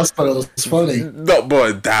that, lost, but it was funny. No,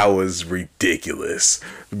 but that was ridiculous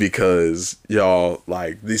because y'all,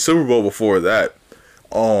 like, the Super Bowl before that,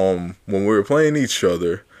 when we were playing each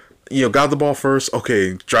other, got the ball first.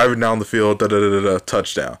 Okay, driving down the field,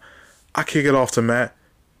 touchdown. I kick it off to Matt.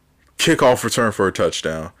 Kickoff return for a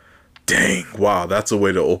touchdown. Dang, wow, that's a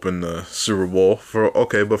way to open the Super Bowl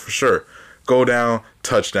but for sure, go down,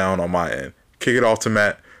 touchdown on my end. Kick it off to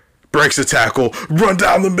Matt. Breaks a tackle, run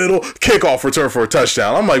down the middle, kickoff return for a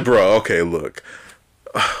touchdown. I'm like, bro, okay, look,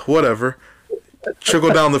 whatever.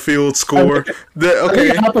 Trickle down the field, score. Okay,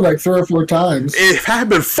 it happened like 3 or 4 times. It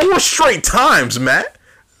happened 4 straight times, Matt.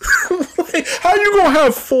 Like, how you gonna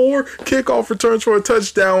have 4 kickoff returns for a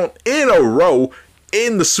touchdown in a row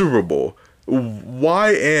in the Super Bowl?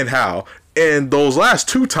 Why and how? And those last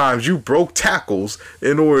 2 times you broke tackles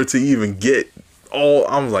in order to even get all.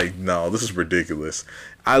 I'm like, no, this is ridiculous.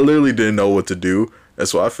 I literally didn't know what to do. And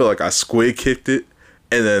so I feel like I squid kicked it.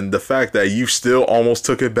 And then the fact that you still almost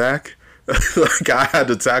took it back. Like, I had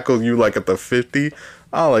to tackle you like at the 50.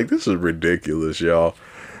 I'm like, this is ridiculous, y'all.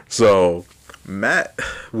 So Matt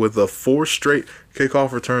with a 4 straight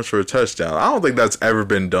kickoff returns for a touchdown. I don't think that's ever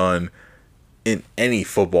been done in any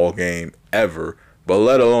football game ever. But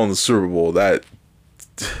let alone the Super Bowl. That,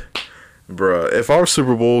 bruh, if our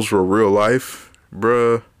Super Bowls were real life,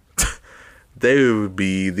 bruh, they would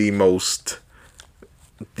be the most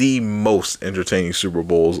entertaining Super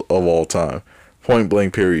Bowls of all time. Point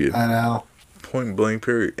blank period. I know. Point blank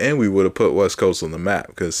period. And we would have put West Coast on the map,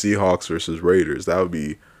 because Seahawks versus Raiders, that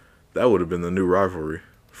would have been the new rivalry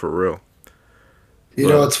for real. You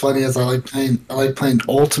know what's funny is I like playing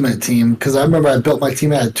Ultimate Team, because I remember I built my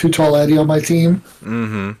team. I had Too Tall Eddie on my team.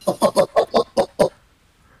 And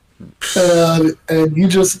you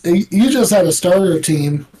just had a starter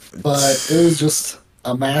team, but it was just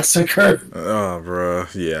a massacre. Oh, bro,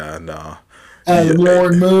 yeah, nah. And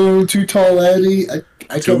Lord Moon, Too Tall Eddie. I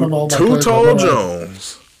can't remember all my Too players. Tall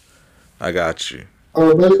Jones. I got you.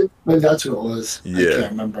 Oh, maybe that's who it was. Yeah, I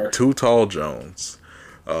can't remember. Too Tall Jones.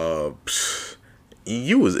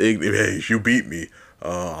 You was ignorant. Hey, if you beat me,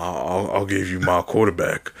 I'll give you my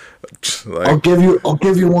quarterback. Like, I'll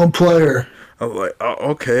give you one player. I'm like,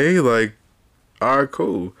 okay, like, all right,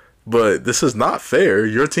 cool. But this is not fair.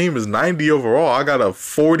 Your team is 90 overall. I got a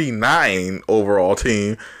 49 overall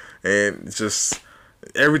team. And just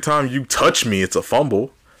every time you touch me, it's a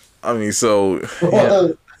fumble. I mean, so, yeah.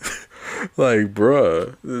 Like,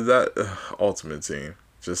 bruh, that Ultimate Team.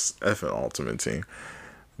 Just effing Ultimate Team.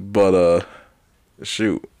 But,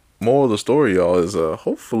 shoot. Moral of the story, y'all, is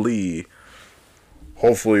hopefully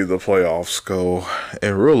the playoffs go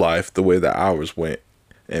in real life the way that ours went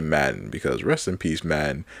in Madden, because rest in peace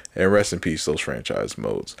Madden, and rest in peace those franchise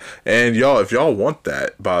modes. And y'all, if y'all want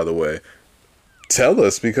that, by the way, tell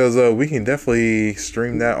us, because we can definitely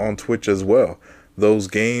stream that on Twitch as well. Those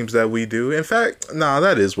games that we do. In fact,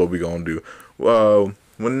 that is what we're gonna do.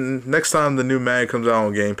 When next time the new Madden comes out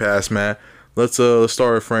on Game Pass, man, let's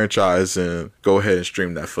start a franchise and go ahead and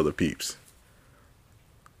stream that for the peeps.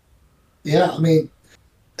 Yeah, I mean,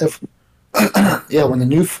 when the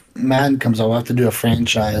new Madden comes out, we'll have to do a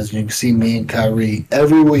franchise. You can see me and Kyrie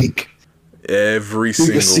every week. You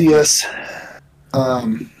can see us.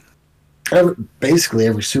 Basically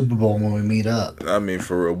every Super Bowl when we meet up. I mean,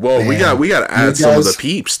 for real. Well, we got to add some of the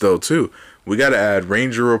peeps though too. We got to add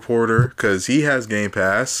Ranger Reporter because he has Game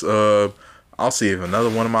Pass. I'll see if another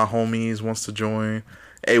one of my homies wants to join.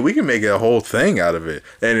 Hey, we can make a whole thing out of it.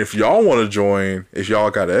 And if y'all want to join, if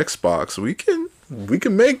y'all got an Xbox, we can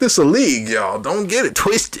make this a league, y'all. Don't get it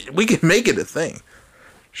twisted. We can make it a thing.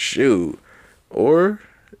 Shoot. Or,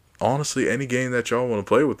 honestly, any game that y'all want to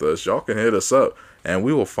play with us, y'all can hit us up. And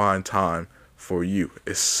we will find time for you.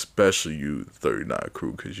 Especially you, 39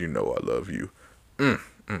 Crew, because you know I love you.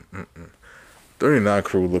 39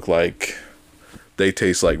 Crew look like they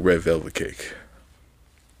taste like red velvet cake.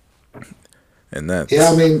 And that's...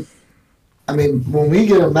 Yeah, I mean, when we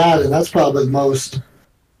get them mad, and that's probably the most...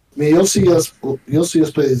 I mean, you'll see us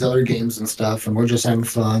play these other games and stuff, and we're just having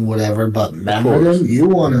fun, whatever. But Madden, you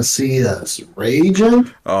want to see us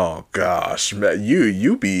raging? Oh gosh, man,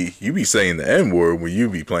 you be saying the N word when you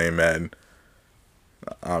be playing Madden.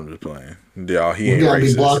 I'm just playing, y'all. He ain't racist.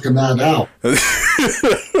 Be blocking that out.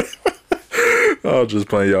 I'm just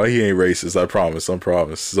playing, y'all. He ain't racist. I promise.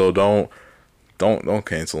 So don't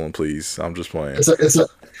cancel him, please. I'm just playing. It's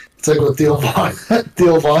like what Theo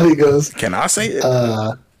Vaughn, he goes. Can I say it?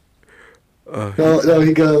 No,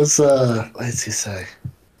 he goes, what does he say?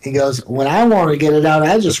 He goes, when I want to get it out,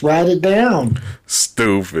 I just write it down.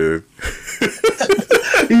 Stupid.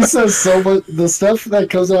 He says so much. The stuff that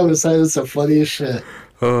comes out of his head is the funniest shit.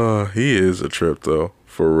 He is a trip, though.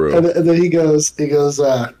 For real. And then he goes,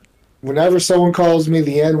 whenever someone calls me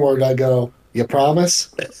the N-word, I go, you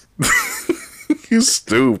promise? You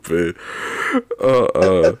stupid.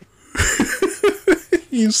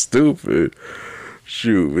 You stupid.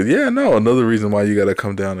 Shoot. But yeah, no, another reason why you gotta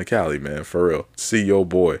come down to Cali, man, for real. See your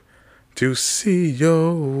boy. To see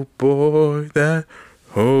your boy that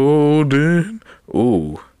holding.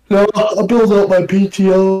 Ooh. No, I'll build up my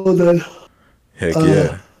PTO then. Heck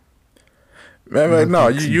yeah. Man, no,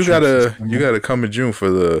 you gotta come in June for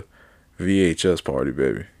the VHS party,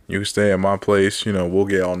 baby. You can stay at my place, we'll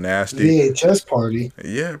get all nasty. VHS party?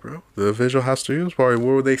 Yeah, bro. The Visual House Studios party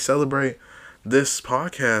where they celebrate this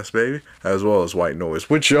podcast, baby, as well as White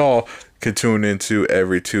Noise, which y'all can tune into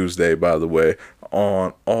every Tuesday, by the way,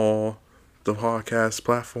 on all the podcast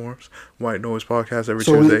platforms. White Noise Podcast every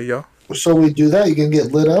Tuesday, y'all. So we do that? You can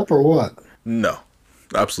get lit up or what? No,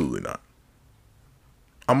 absolutely not.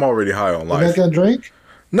 I'm already high on life. You're not gonna drink?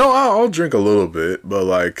 No, I'll drink a little bit, but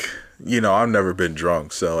I've never been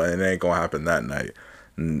drunk, so it ain't gonna happen that night.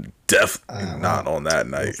 Definitely not on that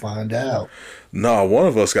night. We'll find out. No, one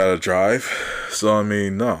of us gotta drive. So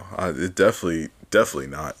no, it definitely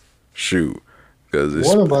not. Shoot, because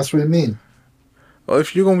one of us. What do you mean? Well,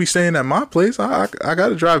 if you're gonna be staying at my place, I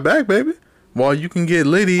gotta drive back, baby. While you can get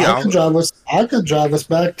litty, I could drive us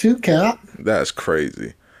back too, Cap. That's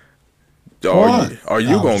crazy. Are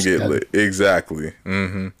you gonna get lit? Exactly.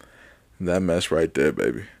 That mess right there,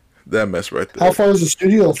 baby. That mess right there. How far is the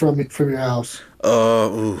studio from your house?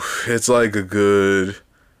 It's like a good,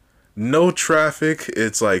 no traffic.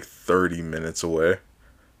 It's like 30 minutes away.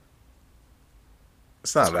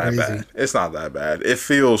 It's not that bad. It's not that bad. It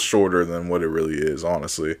feels shorter than what it really is,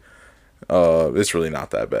 honestly. It's really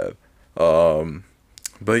not that bad.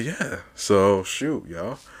 But yeah, so shoot,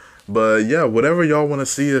 y'all. But yeah, whatever y'all want to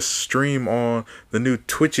see us stream on the new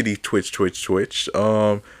Twitch.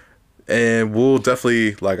 And we'll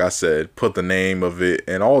definitely, like I said, put the name of it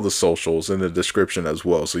and all the socials in the description as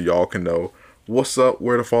well, so y'all can know what's up,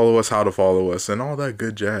 where to follow us, how to follow us, and all that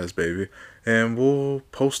good jazz, baby. And we'll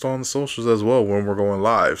post on the socials as well when we're going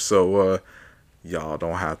live, so y'all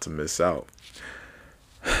don't have to miss out.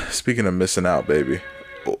 Speaking of missing out, baby.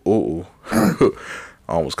 I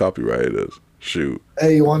almost copyrighted us. Shoot.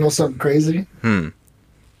 Hey, you want to know something crazy?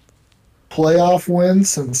 Playoff wins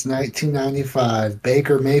since 1995.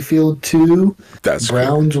 Baker Mayfield 2. That's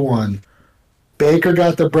Browns 1. Baker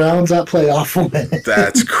got the Browns that playoff win.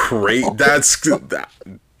 That's great.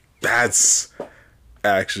 That's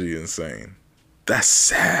actually insane. That's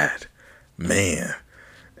sad, man.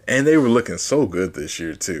 And they were looking so good this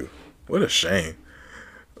year too. What a shame.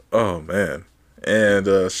 Oh man.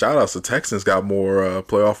 And shout outs to Texans got more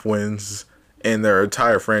playoff wins in their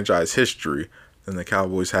entire franchise history than the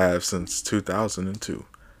Cowboys have since 2002.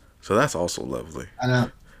 So that's also lovely. I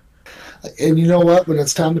know. And you know what? When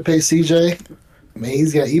it's time to pay CJ,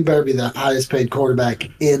 he better be the highest paid quarterback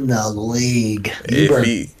in the league.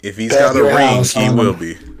 If he's got a ring, he will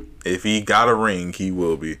be. If he got a ring, he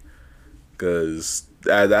will be. Because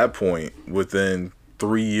at that point, within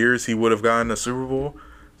 3 years, he would have gotten a Super Bowl.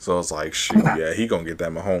 So it's like, shoot, yeah, he gonna get that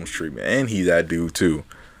Mahomes treatment, and he that dude too.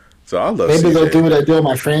 So I love. Maybe CJ. they'll do what I do in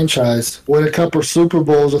my franchise: win a couple Super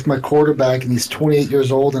Bowls with my quarterback, and he's 28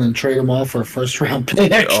 years old, and then trade him off for a first-round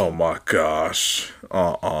pick. Oh my gosh!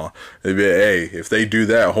 Hey, if they do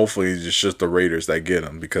that, hopefully it's just the Raiders that get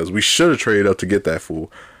him, because we should have traded up to get that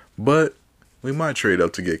fool. But we might trade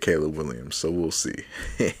up to get Caleb Williams, so we'll see.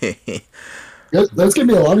 There's going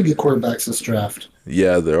to be a lot of good quarterbacks this draft.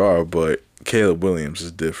 Yeah, there are, but Caleb Williams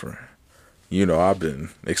is different. You know, I've been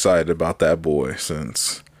excited about that boy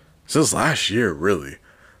since last year, really.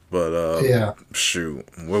 But Yeah. shoot,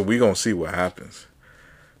 well, we gonna see what happens.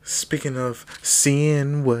 Speaking of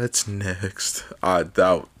seeing what's next, I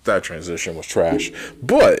doubt that transition was trash.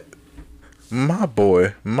 But my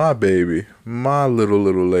boy, my baby, my little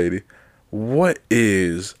lady, what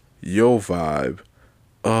is your vibe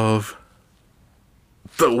of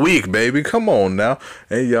the week, baby? Come on now.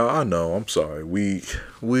 Hey, y'all, I know, I'm sorry. My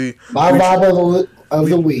vibe of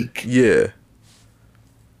the week. Yeah.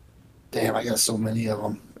 Damn, I got so many of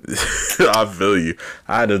them. I feel you.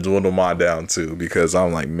 I had to dwindle mine down too, because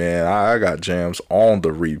I'm like, man, I got jams on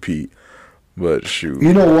the repeat. But shoot.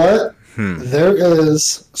 You know what? There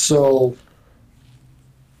is, so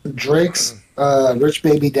Drake's Rich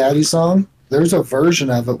Baby Daddy song, there's a version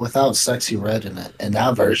of it without Sexy Red in it, and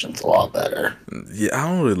that version's a lot better. Yeah, I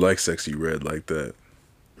don't really like Sexy Red like that.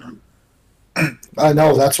 I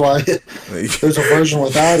know, that's why there's a version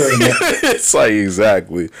without her in it. It's like,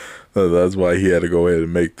 exactly. That's why he had to go ahead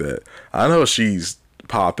and make that. I know she's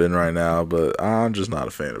popping right now, but I'm just not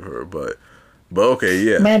a fan of her. But okay,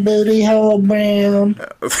 yeah. My booty hole brown.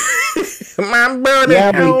 My booty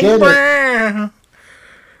hole brown.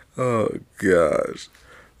 Oh gosh.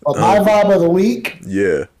 Well, my vibe of the week.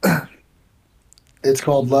 Yeah. It's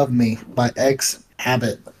called "Love Me" by X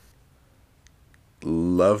Habit.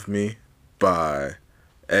 Love Me by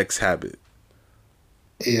X Habit.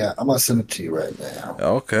 Yeah, I'm gonna send it to you right now.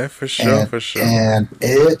 Okay, for sure, for sure. And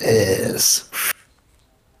it is.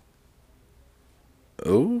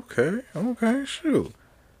 Okay, shoot.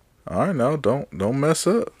 All right, now don't mess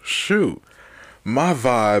up. Shoot. My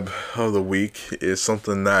vibe of the week is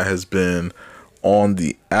something that has been on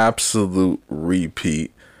the absolute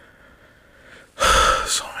repeat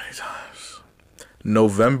so many times.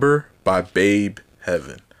 November by Babe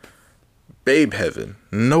Heaven. Babe Heaven.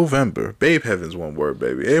 November. Babe Heaven's one word,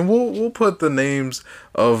 baby. And we'll put the names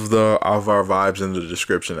of our vibes in the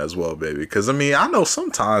description as well, baby. Because I mean, I know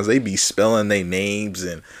sometimes they be spelling their names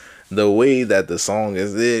and the way that the song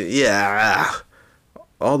is. Yeah.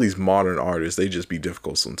 All these modern artists, they just be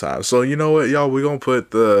difficult sometimes. So you know what, y'all? We're gonna put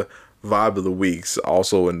the vibe of the weeks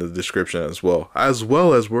also in the description as well as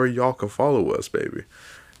where y'all can follow us, baby.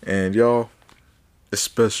 And y'all,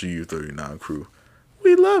 especially you 39 crew,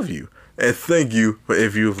 we love you. And thank you for,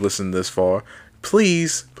 if you've listened this far,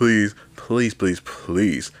 please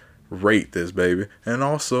rate this, baby. And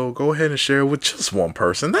also go ahead and share it with just one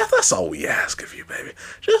person. That's all we ask of you, baby.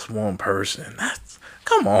 Just one person.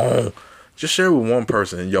 Come on. Just share it with one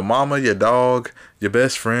person. Your mama, your dog, your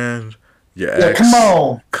best friend, your ex.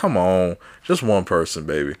 Come on. Just one person,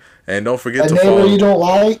 baby. And don't forget to follow. A neighbor you don't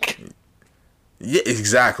like? Yeah,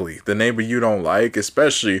 exactly. The neighbor you don't like,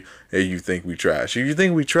 especially if you think we trash. If you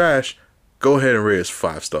think we trash, go ahead and rate us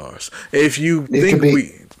 5 stars. If you think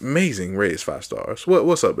we amazing, rate us 5 stars.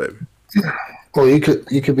 What's up, baby? Well, you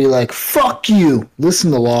could be like, fuck you. Listen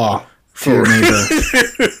to Law for your neighbor.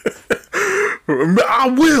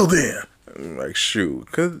 I will then. Like,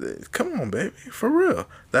 shoot. Come on, baby. For real.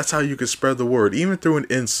 That's how you can spread the word, even through an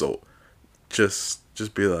insult. Just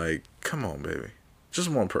be like, come on, baby. Just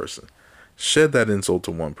one person. Shed that insult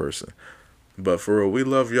to one person. But for real, we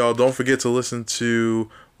love y'all. Don't forget to listen to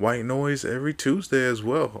White Noise every Tuesday as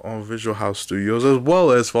well on Visual House Studios, as well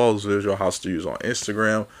as follow Visual House Studios on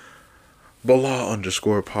Instagram.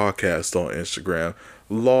 BLAW_podcast on Instagram.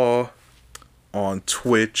 Law on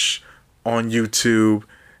Twitch, on YouTube,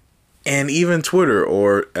 and even Twitter,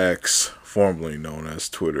 or X, formerly known as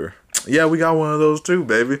Twitter. Yeah, we got one of those too,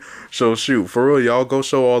 baby. So shoot, for real, y'all go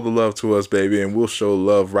show all the love to us, baby, and we'll show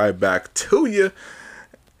love right back to you.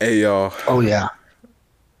 Hey, y'all. Oh, yeah.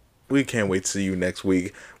 We can't wait to see you next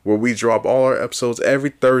week, where we drop all our episodes every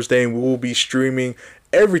Thursday, and we will be streaming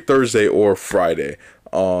every Thursday or Friday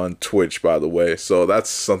on Twitch, by the way. So that's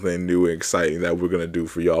something new and exciting that we're going to do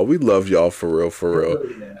for y'all. We love y'all for real. Oh,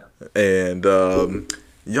 yeah. And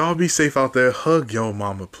y'all be safe out there. Hug your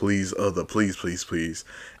mama, please. Please.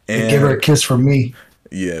 And give her a kiss from me.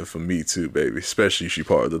 Yeah, for me too, baby. Especially she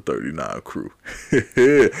part of the 39 crew.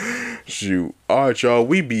 Shoot. All right, y'all.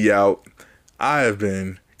 We be out. I have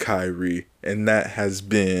been Kyrie, and that has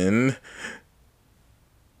been...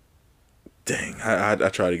 Dang, I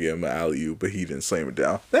tried to get him an alley-oop, but he didn't slam it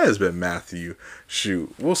down. That has been Matthew.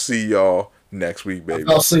 Shoot. We'll see y'all next week, baby.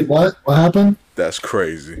 I'll see what? What happened? That's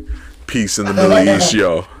crazy. Peace in the Middle East,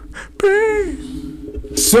 y'all. Peace.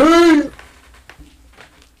 See?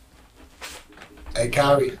 Hey,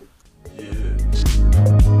 Kyrie.